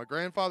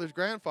grandfather's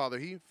grandfather,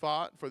 he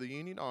fought for the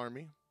Union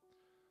Army.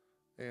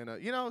 And,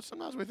 you know,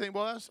 sometimes we think,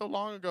 well, that's so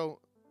long ago.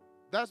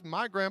 That's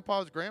my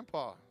grandpa's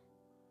grandpa.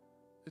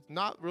 It's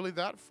not really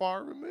that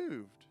far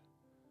removed.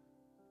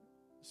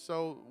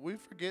 So we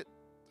forget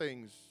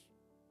things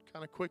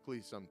kind of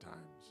quickly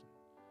sometimes.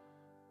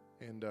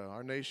 And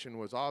our nation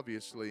was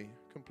obviously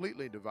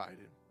completely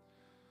divided.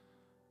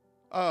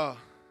 I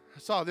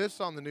saw this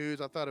on the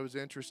news. I thought it was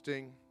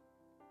interesting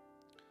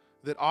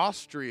that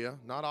Austria,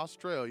 not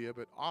Australia,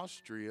 but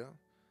Austria,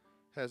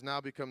 has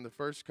now become the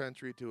first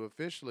country to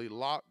officially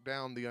lock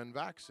down the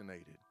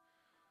unvaccinated.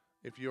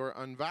 If you're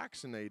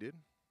unvaccinated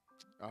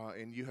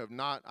and you have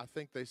not, I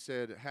think they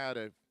said, had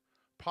a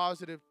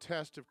positive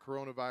test of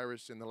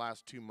coronavirus in the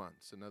last 2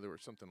 months, in other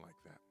words, something like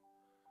that.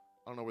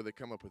 I don't know where they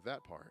come up with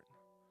that part.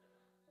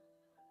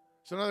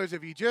 So in other words,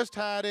 if you just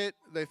had it,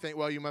 they think,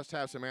 well, you must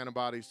have some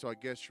antibodies, so I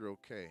guess you're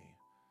okay.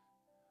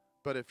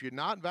 But if you're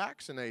not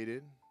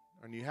vaccinated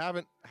and you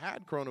haven't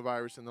had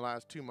coronavirus in the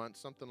last 2 months,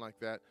 something like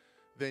that,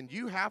 then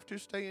you have to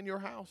stay in your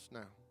house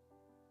now.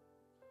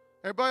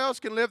 Everybody else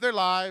can live their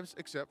lives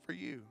except for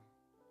you.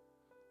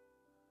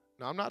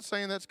 Now, I'm not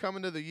saying that's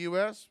coming to the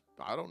U.S.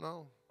 I don't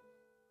know.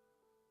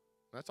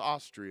 That's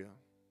Austria,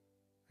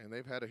 and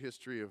they've had a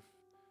history of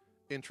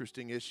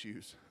interesting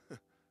issues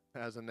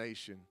as a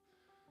nation.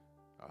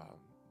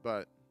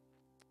 But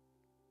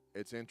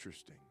it's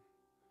interesting.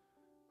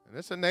 And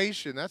it's a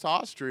nation, that's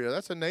Austria.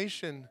 That's a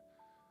nation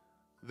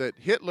that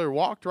Hitler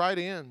walked right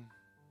in.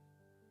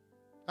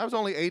 That was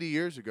only 80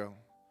 years ago.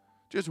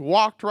 Just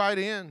walked right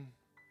in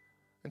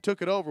and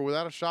took it over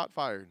without a shot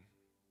fired.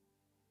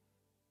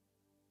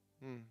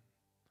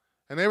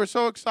 And they were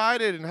so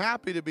excited and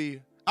happy to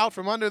be out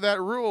from under that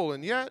rule.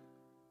 And yet,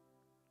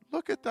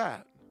 look at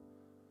that.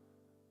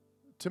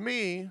 To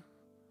me,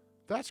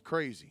 that's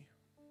crazy.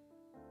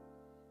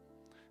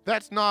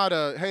 That's not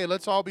a, hey,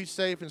 let's all be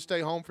safe and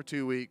stay home for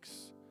 2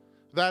 weeks.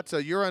 That's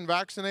a, you're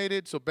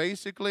unvaccinated. So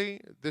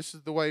basically, this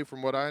is the way,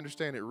 from what I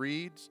understand, it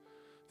reads,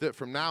 that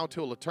from now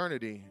till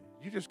eternity,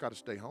 you just got to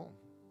stay home.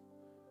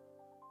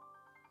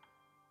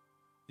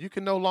 You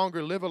can no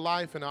longer live a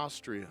life in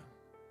Austria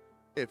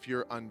if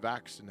you're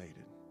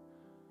unvaccinated.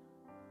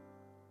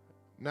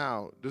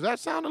 Now, does that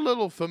sound a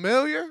little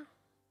familiar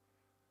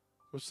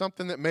with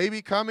something that may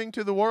be coming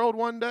to the world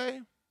one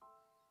day?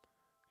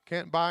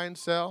 Can't buy and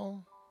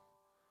sell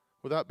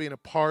without being a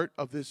part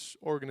of this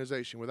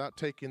organization, without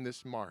taking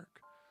this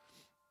mark.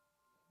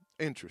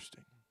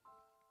 Interesting.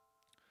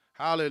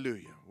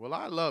 Hallelujah. Well,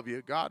 I love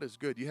you. God is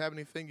good. You have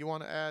anything you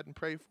want to add and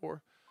pray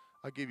for?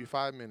 I'll give you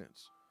 5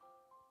 minutes.